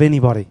down of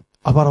anybody.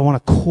 But I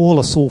want to call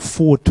us all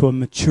forward to a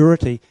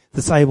maturity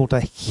that's able to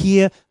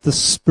hear the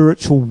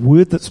spiritual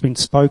word that's been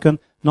spoken,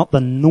 not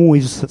the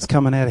noise that's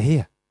coming out of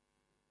here.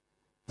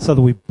 So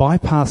that we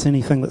bypass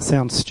anything that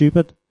sounds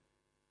stupid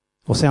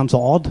or sounds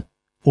odd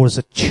or is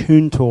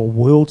attuned to a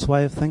world's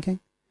way of thinking,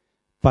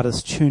 but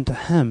is tuned to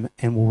him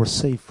and will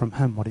receive from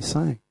him what he's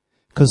saying.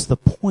 Because the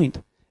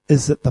point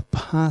is that the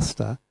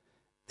pastor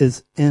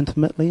is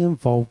intimately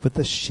involved with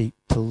the sheep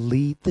to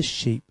lead the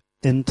sheep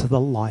into the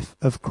life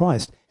of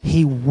Christ.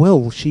 She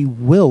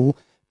will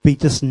be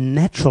just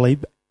naturally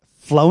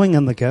flowing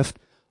in the gift,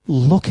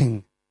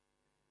 looking.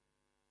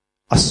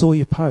 I saw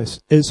your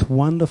post. It's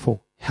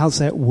wonderful. How's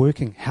that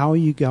working? How are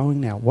you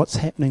going now? What's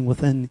happening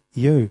within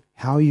you?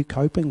 How are you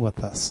coping with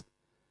this?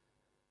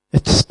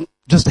 It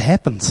just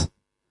happens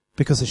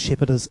because the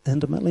shepherd is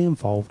intimately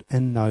involved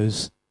and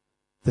knows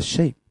the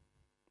sheep.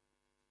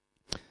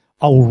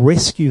 I'll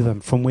rescue them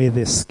from where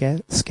they're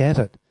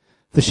scattered.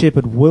 The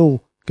shepherd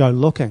will go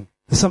looking.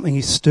 There's something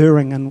he's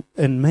stirring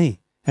in me,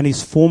 and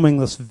he's forming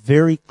this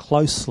very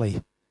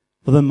closely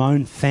within my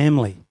own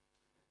family.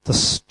 The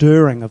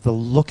stirring of the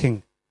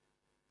looking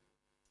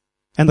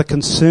and the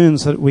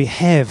concerns that we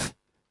have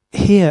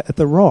here at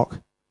the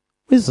Rock.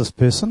 Where's this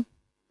person?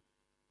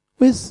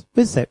 Where's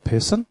that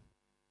person?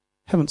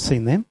 Haven't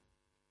seen them.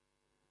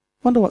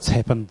 Wonder what's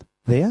happened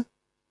there.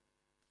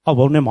 Oh,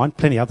 well, never mind.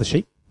 Plenty of other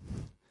sheep.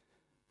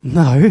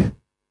 No.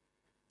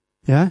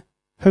 Yeah.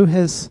 Who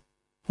has,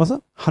 was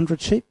it 100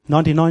 sheep?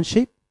 99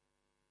 sheep?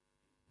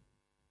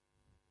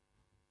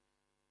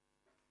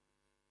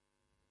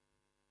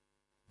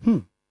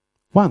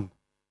 One.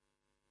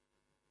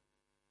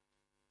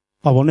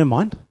 Oh, well, never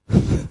mind.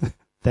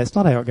 That's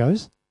not how it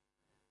goes.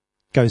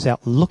 Goes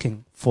out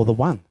looking for the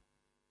one.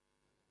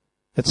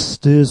 It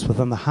stirs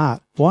within the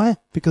heart. Why?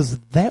 Because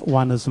that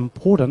one is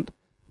important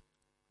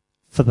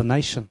for the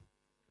nation,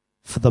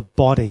 for the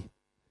body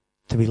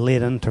to be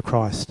led into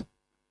Christ.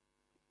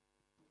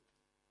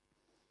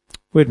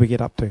 Where'd we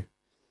get up to?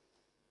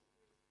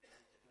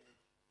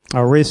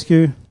 I'll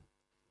rescue.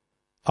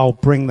 I'll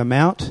bring them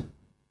out.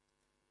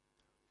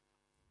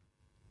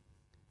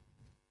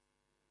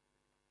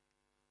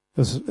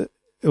 It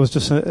was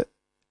just,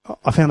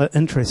 I found it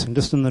interesting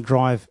just in the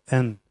drive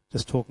in,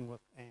 just talking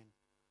with Anne.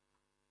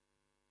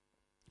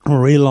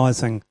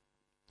 Realizing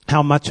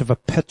how much of a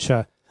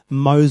picture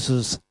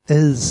Moses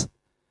is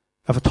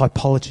of a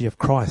typology of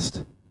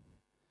Christ.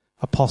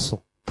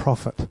 Apostle,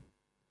 prophet,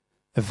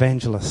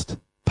 evangelist,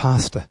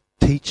 pastor,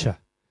 teacher.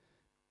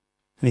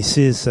 And he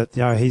says that,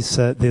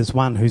 there's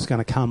one who's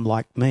going to come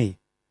like me.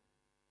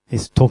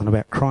 He's talking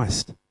about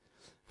Christ.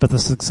 But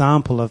this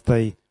example of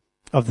the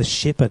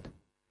shepherd,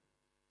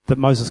 that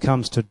Moses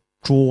comes to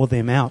draw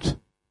them out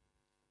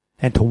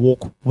and to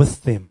walk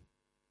with them.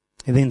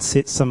 He then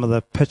sets some of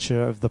the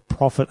picture of the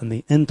prophet and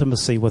the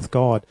intimacy with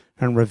God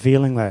and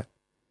revealing that,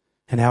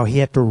 and how he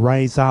had to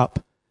raise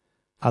up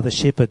other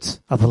shepherds,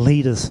 other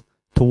leaders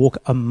to walk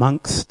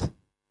amongst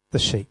the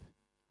sheep.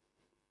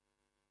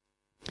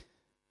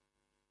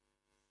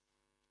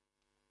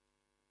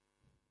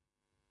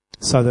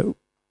 So that,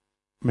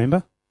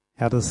 remember,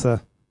 how does the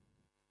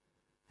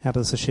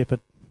shepherd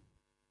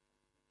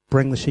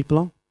bring the sheep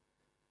along?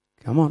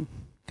 Come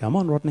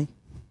on, Rodney.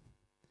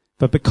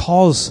 But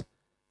because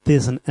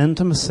there's an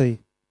intimacy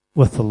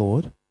with the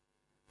Lord,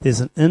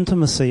 there's an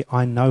intimacy,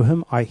 I know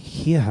him, I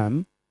hear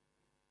him,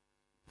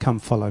 come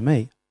follow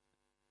me,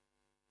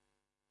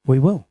 we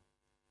will.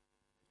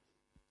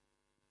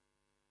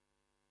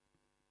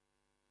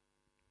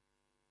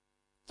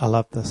 I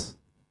love this.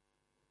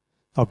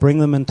 I'll bring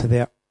them into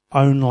their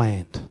own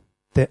land.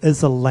 There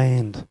is a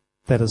land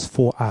that is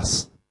for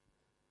us.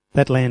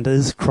 That land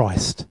is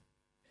Christ.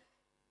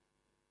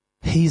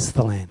 He's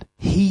the land.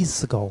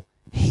 He's the goal.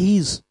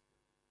 He's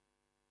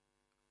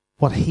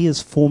what he is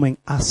forming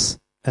us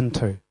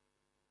into.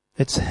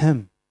 It's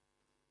him.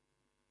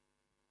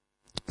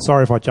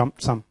 Sorry if I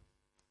jumped some.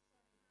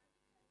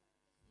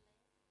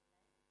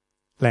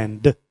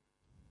 Land.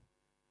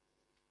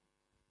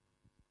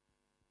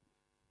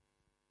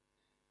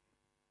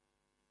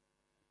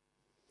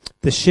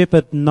 The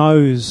shepherd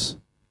knows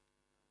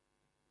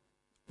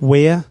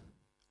where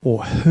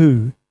or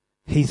who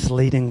he's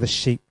leading the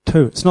sheep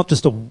to. It's not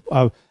just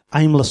a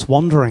aimless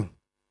wandering.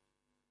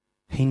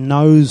 He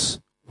knows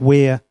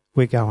where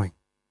we're going.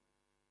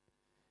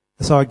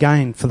 So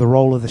again, for the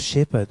role of the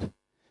shepherd,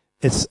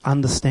 it's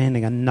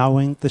understanding and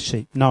knowing the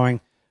sheep, knowing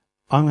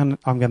I'm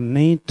going to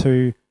need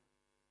to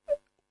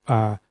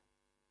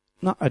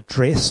not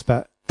address,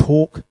 but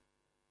talk,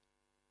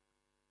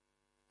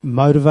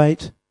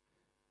 motivate,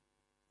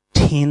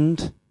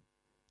 tend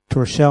to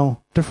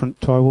Rochelle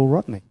different to I will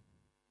Rodney.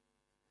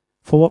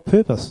 For what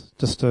purpose?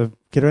 Just to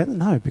get her out?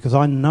 No, because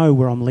I know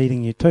where I'm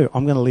leading you to.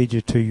 I'm going to lead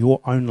you to your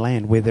own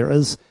land where there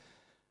is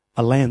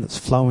a land that's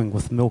flowing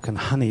with milk and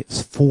honey.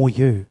 It's for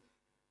you.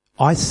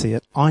 I see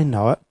it. I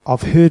know it.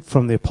 I've heard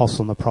from the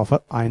apostle and the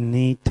prophet. I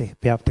need to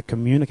be able to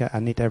communicate. I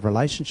need to have a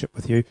relationship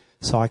with you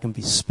so I can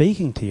be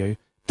speaking to you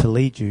to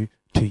lead you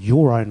to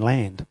your own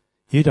land.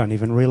 You don't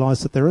even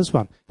realize that there is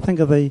one. Think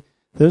of the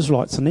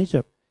Israelites in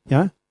Egypt. You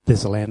know,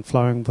 there's a land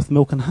flowing with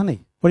milk and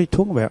honey. What are you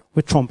talking about?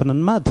 We're tromping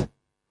in mud.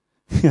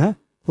 You know,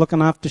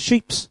 looking after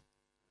sheeps.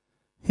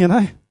 You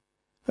know,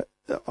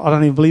 I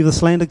don't even believe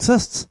this land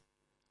exists.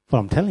 But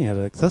I'm telling you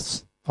it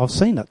exists. I've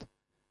seen it.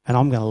 And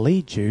I'm going to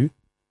lead you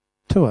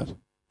to it.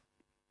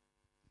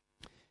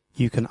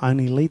 You can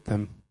only lead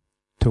them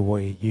to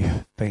where you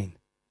have been.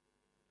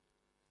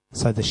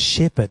 So the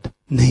shepherd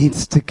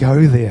needs to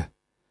go there.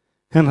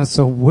 And it's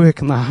a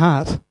work in the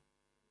heart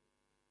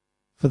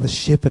for the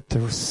shepherd to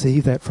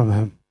receive that from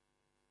him.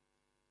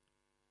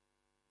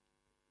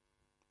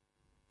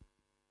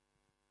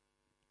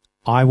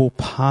 I will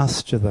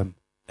pasture them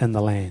in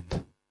the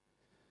land.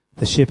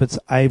 The shepherd's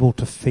able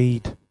to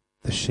feed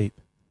the sheep.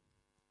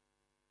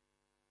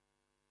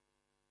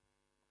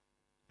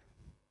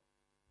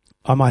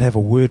 I might have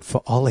a word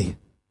for Ollie.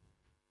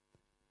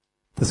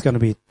 There's going to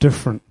be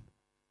different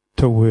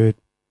to a word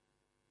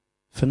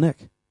for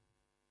Nick.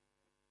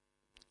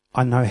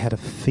 I know how to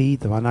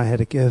feed them. I know how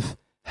to give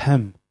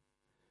him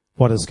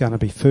what is going to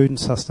be food and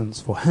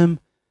sustenance for him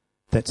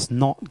that's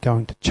not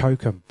going to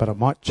choke him, but it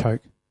might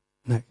choke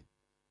Nick.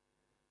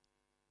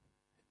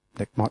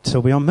 Nick might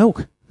still be on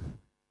milk.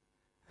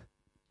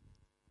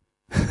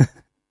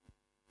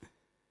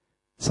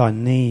 So I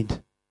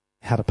need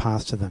how to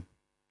pasture them.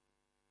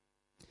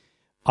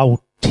 I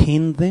will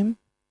tend them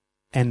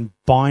and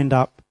bind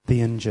up the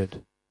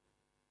injured.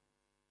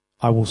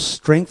 I will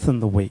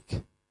strengthen the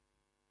weak.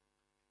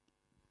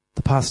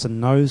 The pastor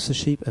knows the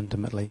sheep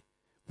intimately,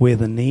 where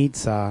the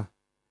needs are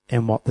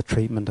and what the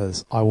treatment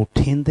is. I will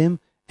tend them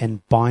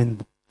and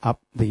bind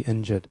up the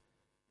injured.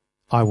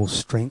 I will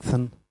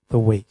strengthen the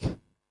weak.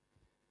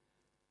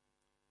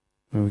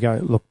 When we go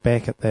look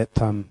back at that,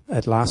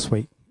 at last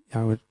week, you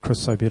know,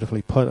 Chris so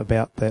beautifully put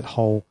about that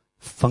whole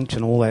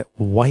function, all that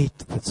weight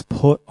that's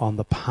put on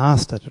the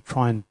pastor to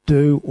try and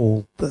do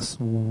all this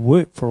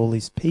work for all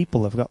these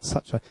people. They've got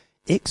such an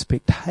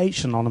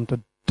expectation on him to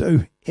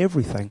do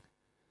everything.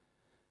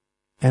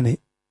 And he,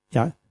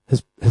 you know,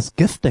 his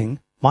gifting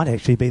might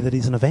actually be that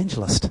he's an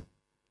evangelist.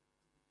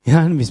 You know,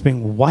 and he's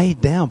being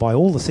weighed down by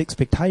all this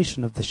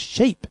expectation of the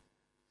sheep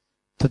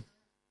to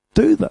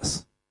do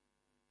this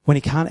when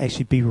he can't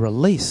actually be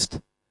released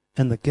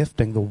in the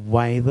gifting the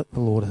way that the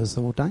Lord has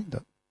ordained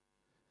it.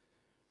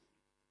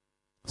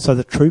 So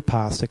the true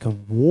pastor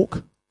can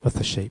walk with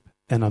the sheep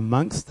and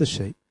amongst the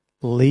sheep,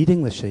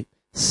 leading the sheep,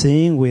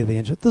 seeing where they're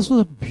injured. This was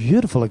a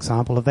beautiful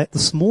example of that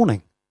this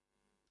morning,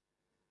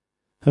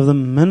 of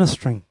them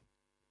ministering.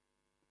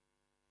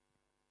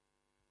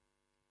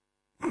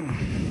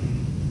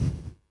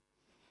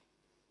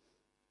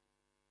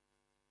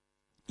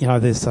 You know,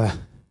 there's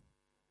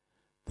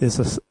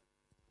this.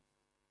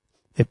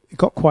 It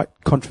got quite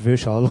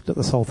controversial. I looked at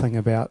this whole thing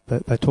about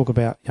that. They talk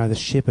about, you know, the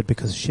shepherd,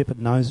 because the shepherd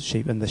knows the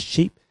sheep, and the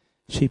sheep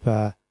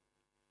are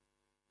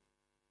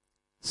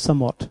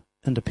somewhat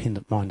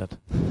independent-minded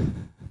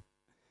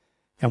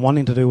and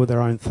wanting to do with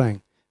their own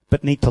thing,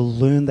 but need to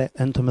learn that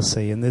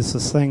intimacy. And there's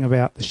this thing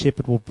about the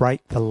shepherd will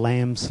break the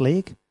lamb's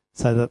leg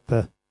so that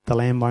the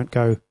lamb won't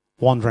go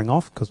wandering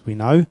off, because we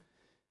know,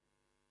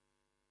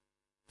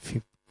 if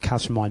you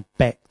cast your mind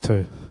back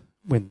to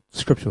when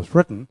Scripture was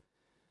written,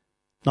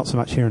 not so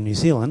much here in New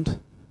Zealand,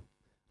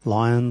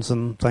 lions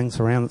and things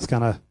around that's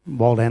going to,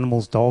 wild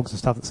animals, dogs and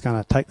stuff that's going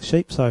to take the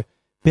sheep. So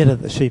better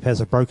that the sheep has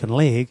a broken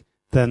leg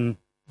than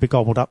be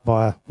gobbled up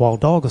by a wild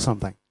dog or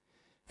something.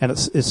 And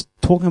it's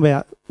talking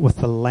about with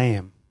the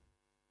lamb.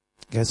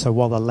 Okay, so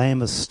while the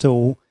lamb is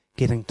still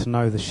getting to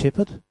know the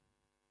shepherd,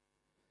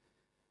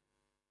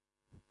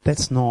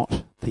 that's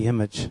not the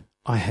image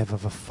I have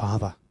of a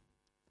father.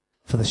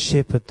 For the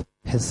shepherd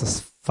has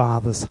this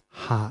father's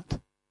heart.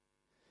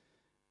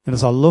 And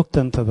as I looked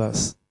into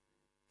this,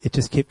 it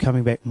just kept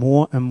coming back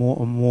more and more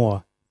and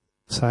more,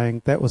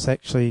 saying that was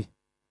actually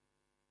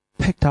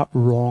picked up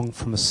wrong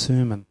from a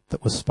sermon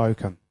that was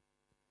spoken.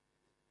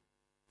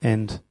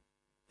 And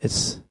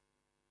it's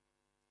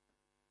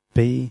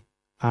B-R-A-K-E.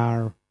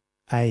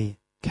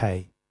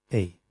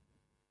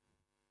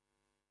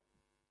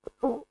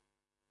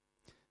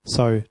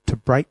 So to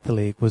break the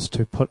leg was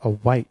to put a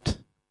weight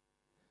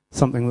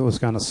something that was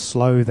going to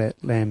slow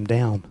that lamb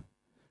down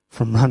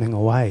from running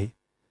away.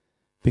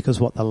 Because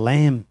what the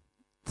lamb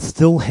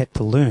still had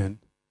to learn,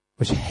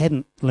 which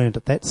hadn't learned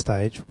at that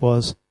stage,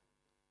 was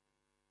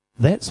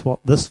that's what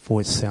this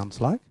voice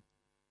sounds like.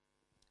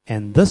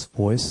 And this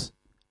voice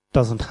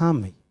doesn't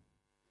harm me.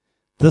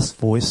 This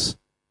voice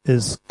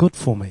is good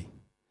for me.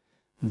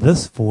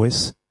 This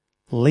voice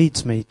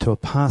leads me to a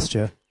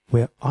pasture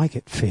where I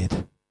get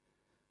fed.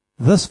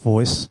 This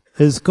voice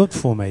is good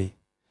for me.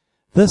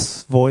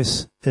 This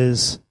voice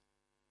is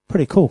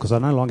pretty cool because I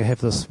no longer have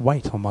this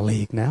weight on my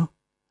leg now.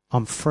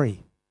 I'm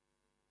free.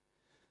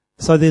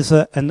 So there's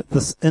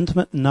this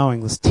intimate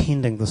knowing, this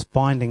tending, this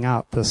binding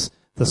up, this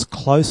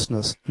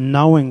closeness,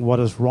 knowing what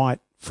is right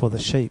for the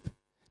sheep.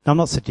 Now I'm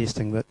not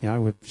suggesting that,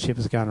 with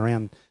shepherds going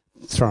around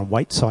throwing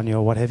weights on you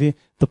or what have you.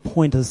 The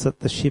point is that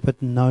the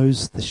shepherd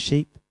knows the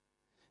sheep,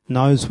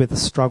 knows where the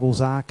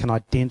struggles are, can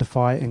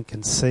identify and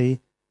can see,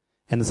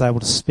 and is able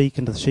to speak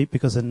into the sheep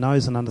because it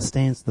knows and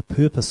understands the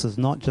purpose is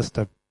not just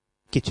to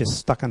get you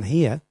stuck in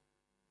here,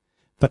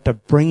 but to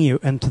bring you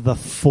into the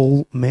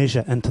full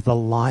measure, into the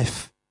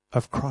life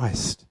of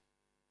Christ.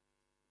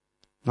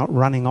 Not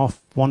running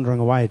off, wandering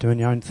away, doing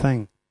your own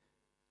thing.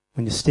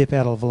 When you step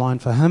out of the line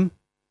for Him,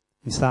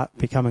 you start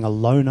becoming a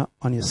loner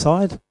on your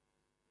side,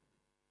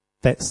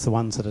 that's the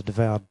ones that are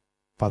devoured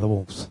by the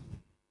wolves.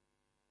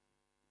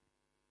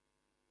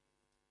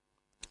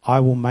 I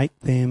will make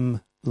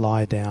them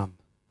lie down.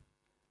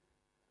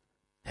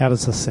 How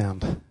does this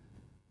sound?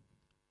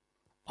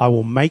 I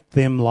will make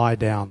them lie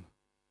down.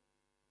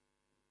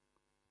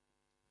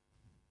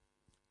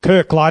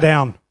 Kirk, lie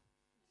down.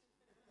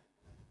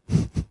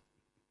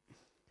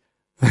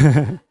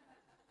 I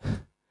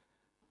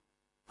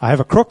have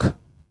a crook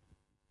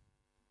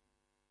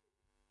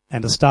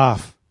and a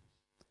staff.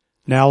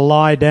 Now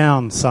lie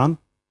down, son.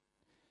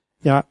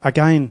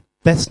 Again,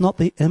 that's not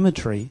the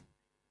imagery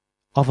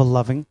of a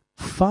loving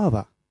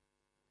father.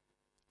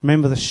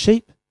 Remember, the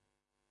sheep,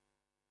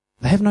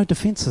 they have no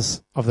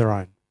defences of their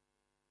own.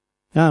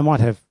 They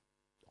might have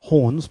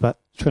horns, but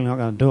it's really not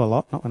going to do a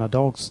lot, not when a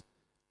dog's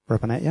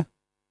ripping at you.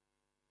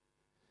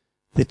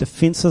 Their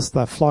defences,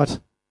 they're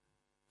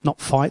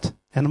not fight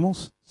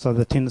animals, so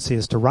the tendency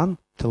is to run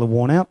till they're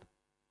worn out,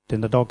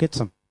 then the dog gets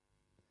them.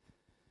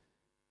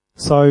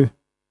 So,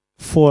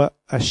 for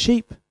a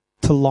sheep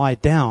to lie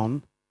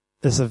down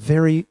is a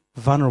very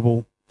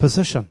vulnerable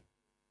position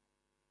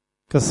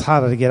because it's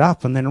harder to get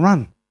up and then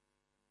run.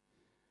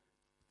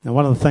 Now,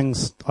 one of the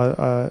things,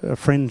 a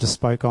friend just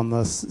spoke on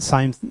the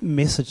same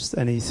message,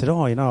 and he said,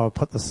 I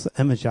put this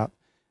image up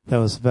that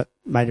was a bit,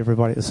 made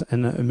everybody, it was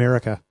in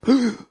America,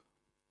 and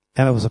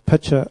it was a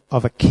picture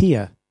of a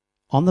Kia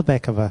on the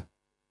back of a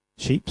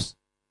sheep's,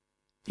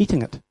 eating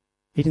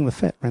the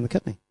fat around the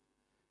kidney.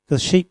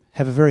 Because sheep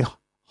have a very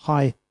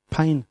high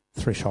pain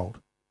threshold.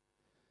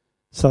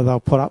 So they'll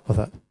put up with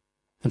it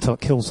until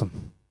it kills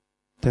them.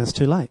 Then it's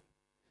too late.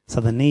 So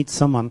they need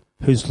someone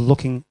who's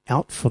looking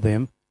out for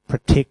them,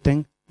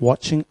 protecting,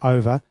 watching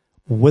over,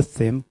 with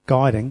them,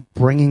 guiding,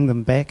 bringing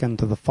them back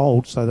into the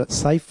fold so that's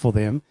safe for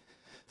them,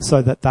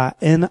 so that they're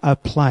in a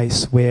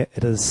place where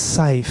it is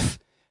safe.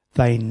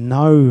 They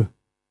know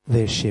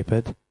their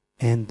shepherd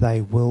and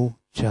they will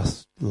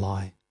just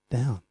lie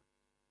down.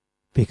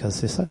 Because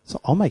they're so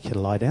I'll make you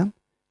lie down.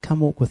 Come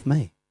walk with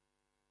me.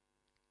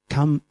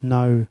 Come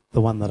know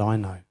the one that I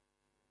know,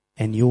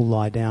 and you'll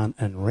lie down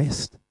and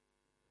rest.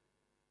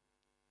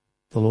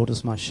 The Lord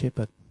is my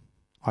shepherd.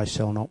 I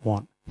shall not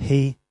want.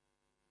 He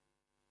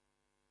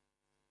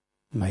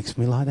makes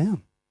me lie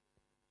down.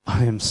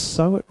 I am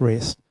so at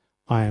rest.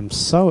 I am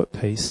so at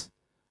peace.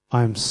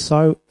 I am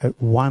so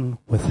at one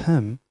with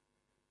Him.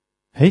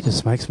 He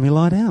just makes me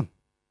lie down.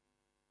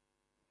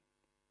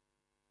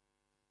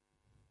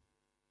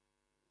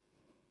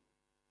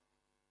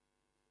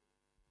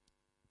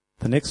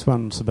 The next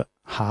one's a bit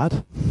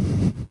hard.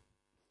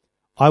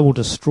 I will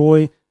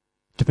destroy,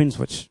 depends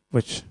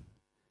which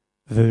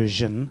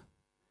version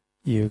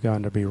you're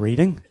going to be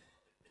reading.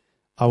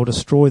 I will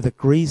destroy the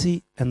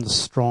greasy and the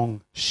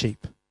strong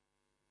sheep.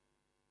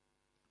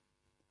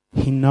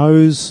 He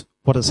knows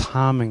what is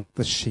harming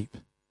the sheep.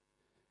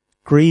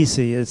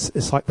 Greasy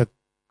is like the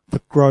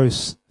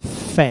gross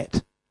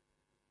fat.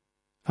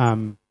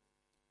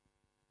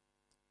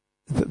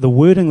 The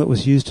wording that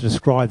was used to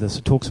describe this,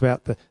 it talks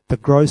about the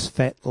gross,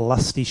 fat,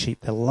 lusty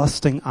sheep. They're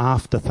lusting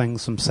after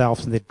things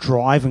themselves and they're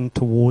driving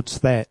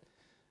towards that.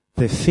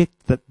 The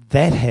effect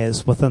that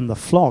has within the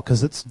flock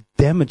is it's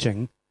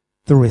damaging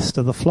the rest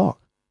of the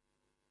flock.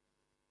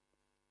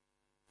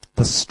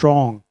 The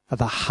strong are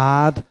the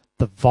hard,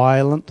 the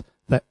violent,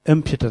 the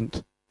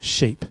impudent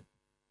sheep.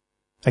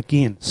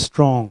 Again,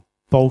 strong,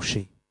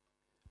 bolshy,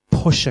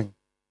 pushing,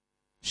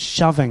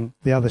 shoving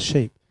the other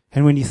sheep.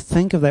 And when you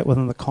think of that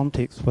within the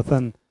context,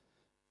 within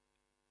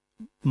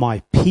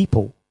my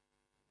people,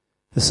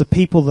 it's the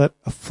people that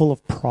are full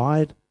of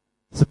pride.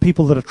 It's the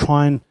people that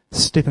are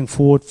stepping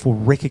forward for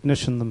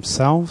recognition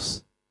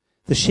themselves.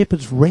 The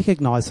shepherd's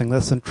recognizing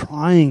this and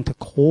trying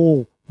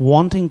to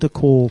wanting to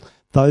call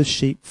those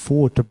sheep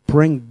forward, to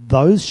bring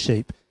those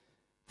sheep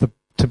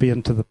to be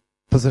into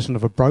the position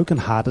of a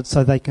brokenhearted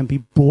so they can be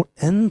brought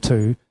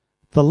into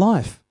the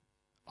life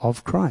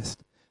of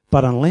Christ.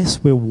 But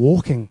unless we're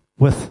walking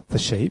with the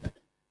sheep,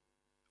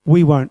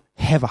 we won't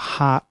have a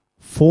heart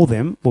for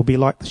them. We'll be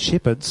like the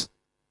shepherds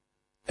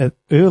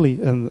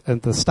early in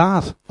the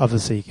start of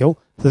Ezekiel.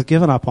 They've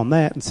given up on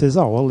that and says,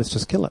 oh, well, let's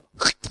just kill it.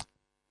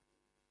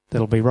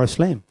 That'll be roast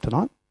lamb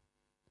tonight.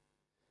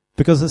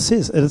 Because it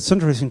says, it's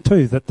interesting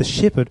too, that the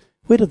shepherd,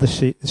 where did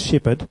the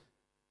shepherd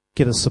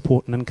get his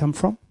support and income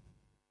from?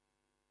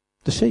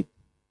 The sheep.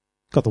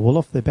 Got the wool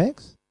off their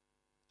backs,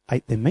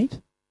 ate their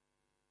meat,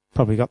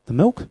 probably got the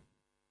milk.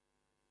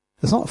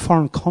 It's not a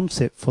foreign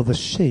concept for the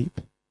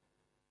sheep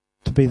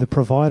to be the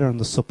provider and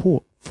the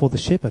support for the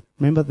shepherd.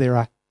 Remember, there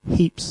are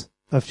heaps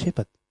of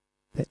shepherds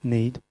that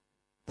need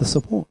the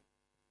support.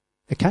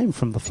 It came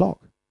from the flock.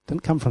 It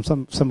didn't come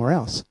from somewhere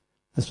else.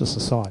 That's just a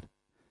side.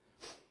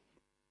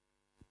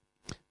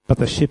 But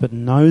the shepherd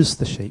knows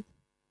the sheep,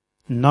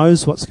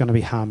 knows what's going to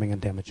be harming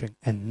and damaging,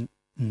 and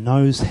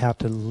knows how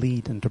to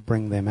lead and to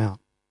bring them out.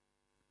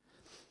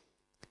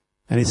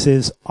 And he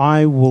says,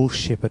 I will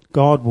shepherd.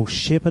 God will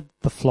shepherd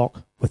the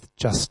flock with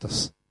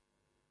justice.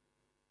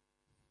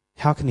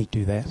 How can he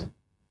do that?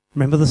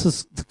 Remember, this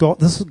is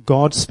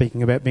God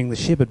speaking about being the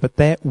shepherd, but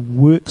that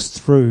works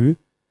through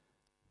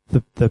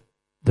the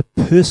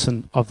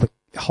person of the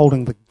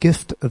holding the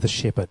gift of the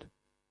shepherd.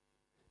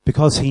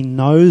 Because he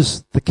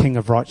knows the King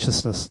of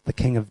righteousness, the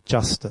King of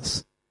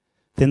justice.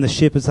 Then the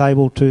shepherd's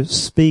able to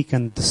speak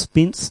and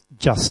dispense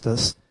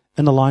justice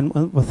in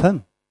alignment with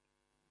him.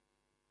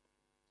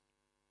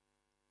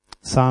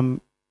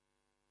 Psalm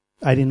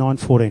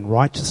 89:14,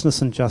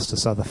 righteousness and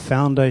justice are the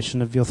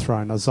foundation of your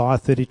throne. Isaiah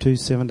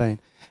 32:17,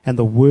 and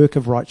the work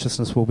of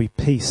righteousness will be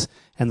peace,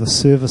 and the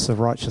service of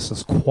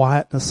righteousness,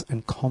 quietness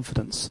and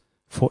confidence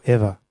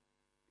forever.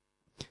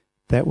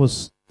 That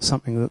was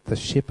something that the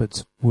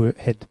shepherds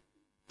had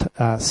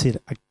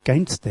said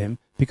against them,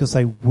 because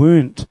they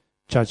weren't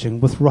judging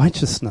with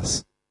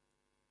righteousness.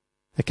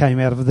 It came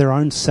out of their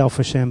own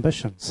selfish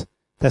ambitions.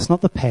 That's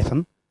not the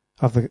pattern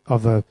of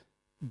the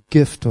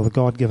gift, or the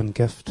God-given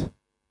gift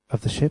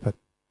of the shepherd.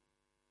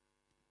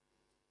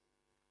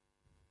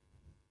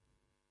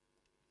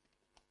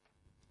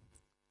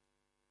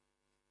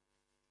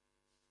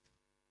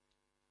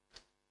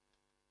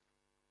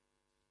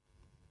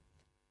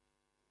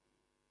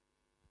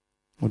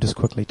 We'll just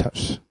quickly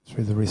touch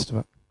through the rest of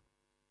it.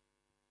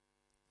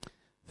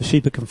 The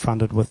sheep are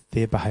confronted with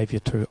their behaviour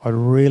too. I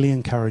really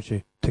encourage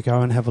you to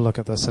go and have a look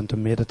at this and to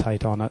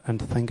meditate on it and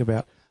to think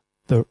about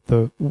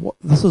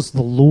this is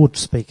the Lord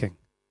speaking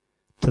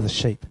to the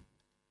sheep.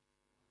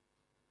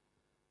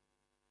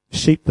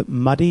 Sheep that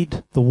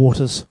muddied the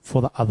waters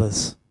for the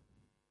others.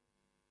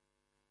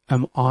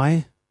 Am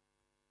I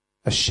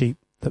a sheep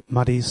that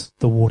muddies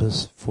the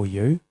waters for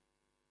you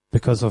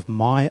because of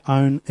my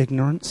own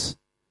ignorance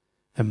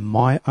and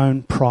my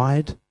own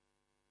pride?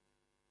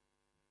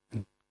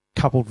 And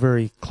coupled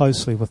very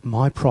closely with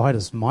my pride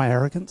is my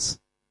arrogance,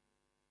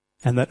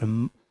 and that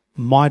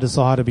my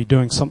desire to be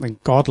doing something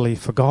godly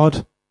for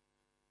God,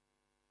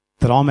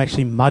 that I'm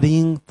actually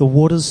muddying the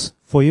waters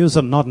for you? Is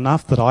it not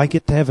enough that I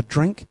get to have a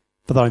drink,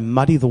 but that I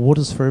muddy the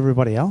waters for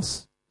everybody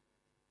else?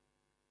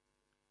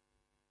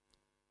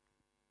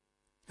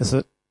 Is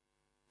it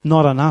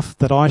not enough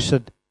that I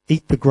should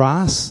eat the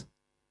grass,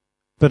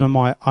 but in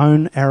my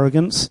own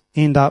arrogance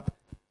end up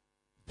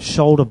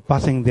shoulder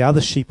butting the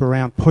other sheep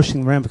around,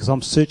 pushing them around because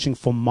I'm searching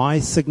for my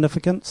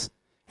significance,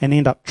 and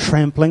end up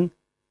trampling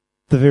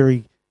the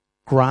very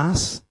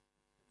grass,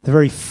 the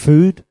very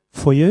food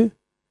for you?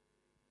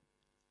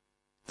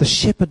 The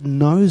shepherd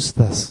knows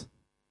this,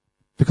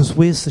 because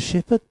where's the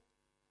shepherd?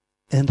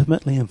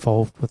 Intimately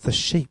involved with the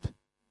sheep,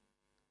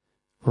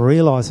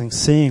 realizing,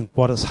 seeing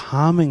what is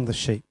harming the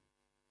sheep,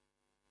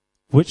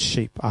 which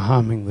sheep are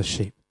harming the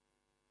sheep,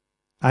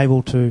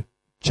 able to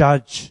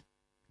judge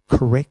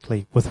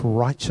correctly with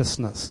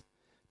righteousness,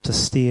 to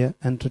steer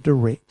and to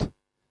direct,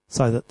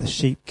 so that the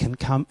sheep can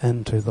come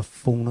into the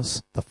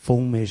fullness, the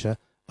full measure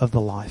of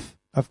the life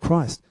of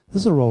Christ.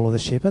 This is the role of the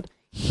shepherd,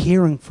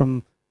 hearing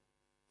from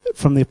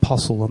the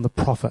apostle and the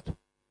prophet,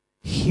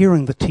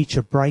 hearing the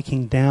teacher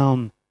breaking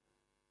down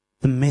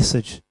the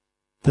message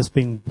that's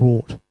being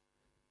brought,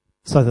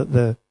 so that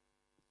the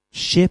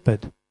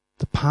shepherd,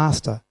 the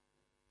pastor,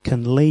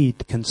 can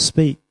lead, can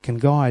speak, can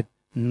guide,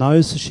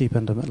 knows the sheep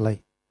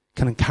intimately,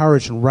 can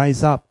encourage and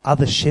raise up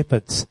other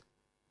shepherds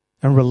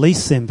and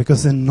release them,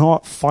 because they're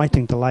not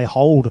fighting to lay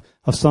hold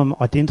of some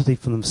identity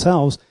for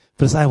themselves,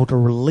 but is able to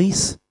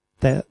release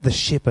the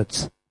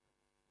shepherds,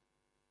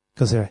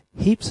 because there are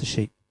heaps of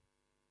sheep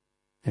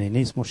and he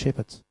needs more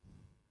shepherds.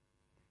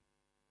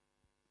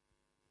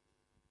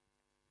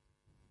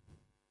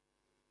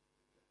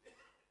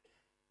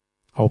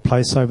 I will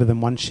place over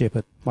them one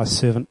shepherd, my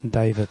servant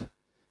David.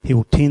 He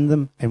will tend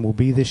them and will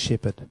be their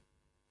shepherd.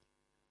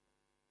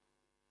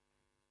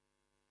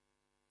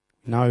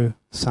 No,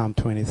 Psalm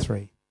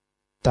 23.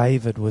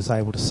 David was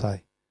able to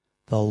say,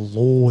 the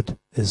Lord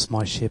is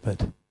my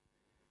shepherd.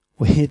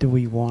 Where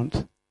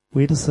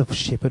does the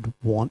shepherd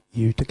want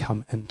you to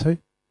come into?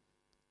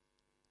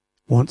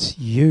 wants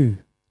you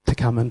to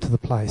come into the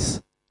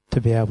place to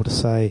be able to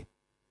say,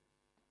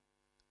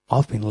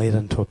 I've been led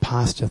into a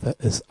pasture that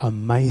is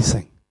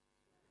amazing.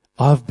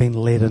 I've been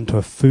led into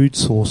a food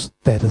source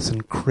that is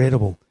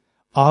incredible.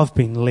 I've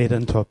been led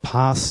into a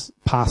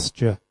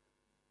pasture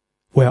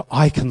where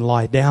I can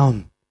lie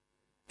down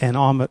and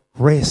I'm at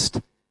rest,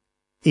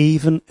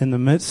 even in the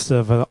midst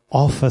of an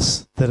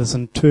office that is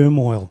in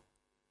turmoil,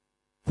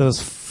 that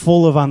is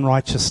full of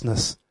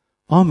unrighteousness.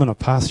 I'm in a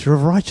pasture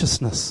of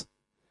righteousness,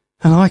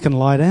 and I can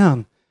lie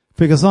down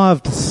because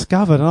I've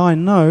discovered and I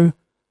know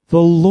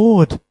the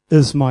Lord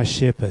is my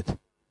shepherd.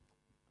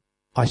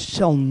 I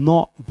shall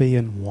not be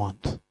in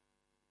want.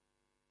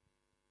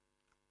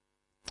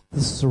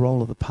 This is the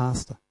role of the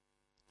pastor,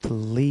 to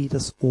lead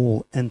us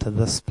all into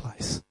this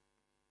place.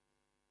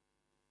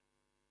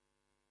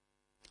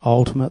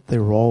 Ultimately,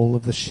 the role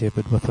of the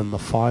shepherd within the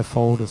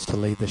fivefold is to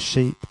lead the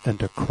sheep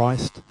into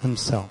Christ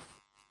himself,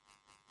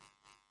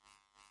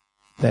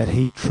 that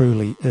he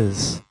truly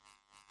is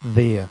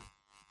their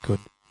good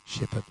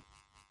shepherd.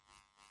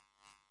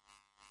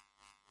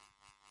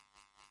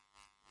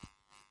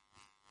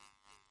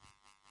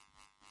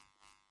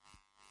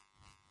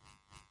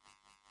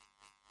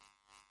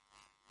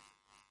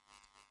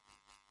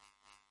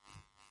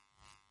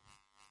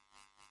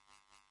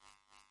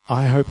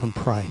 I hope and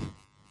pray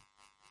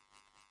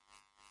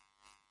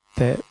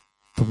that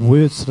the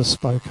words that are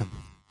spoken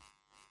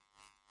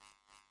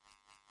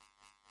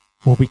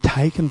will be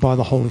taken by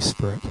the Holy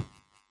Spirit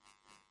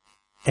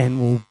and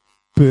will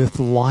birth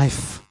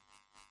life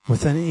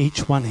within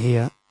each one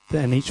here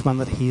and each one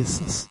that hears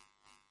this.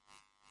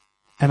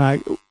 And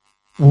I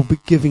will be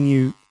giving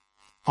you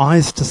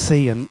eyes to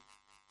see and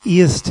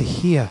ears to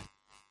hear,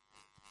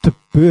 to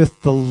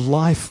birth the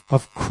life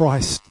of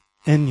Christ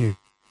in you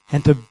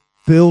and to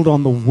build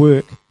on the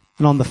work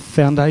and on the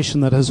foundation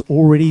that has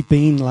already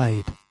been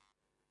laid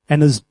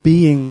and is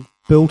being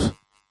built,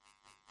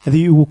 and that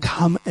you will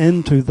come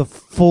into the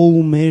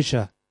full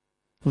measure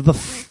of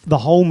the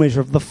whole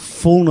measure of the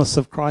fullness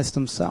of Christ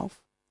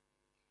himself.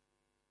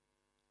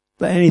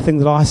 That anything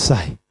that I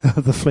say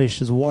of the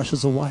flesh is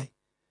washes away,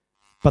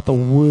 but the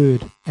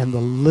word and the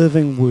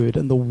living word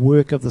and the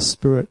work of the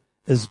Spirit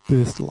is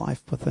birthed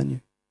life within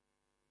you.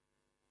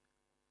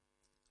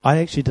 I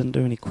actually didn't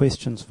do any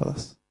questions for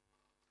this.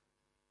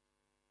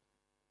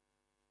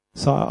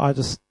 So I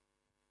just,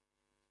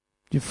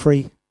 you're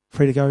free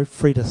to go,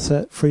 free to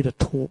sit, free to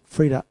talk,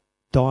 free to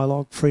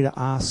dialogue, free to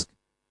ask,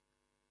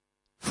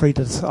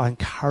 I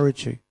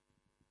encourage you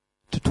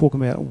to talk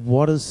about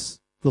what is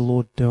the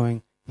Lord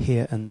doing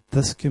here in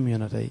this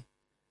community.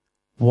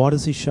 What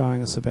is he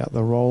showing us about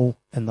the role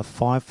and the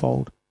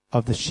fivefold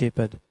of the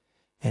shepherd,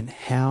 and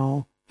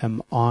how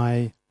am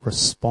I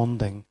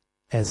responding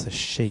as a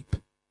sheep?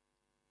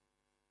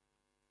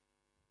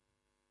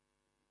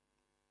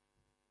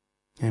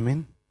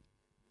 Amen.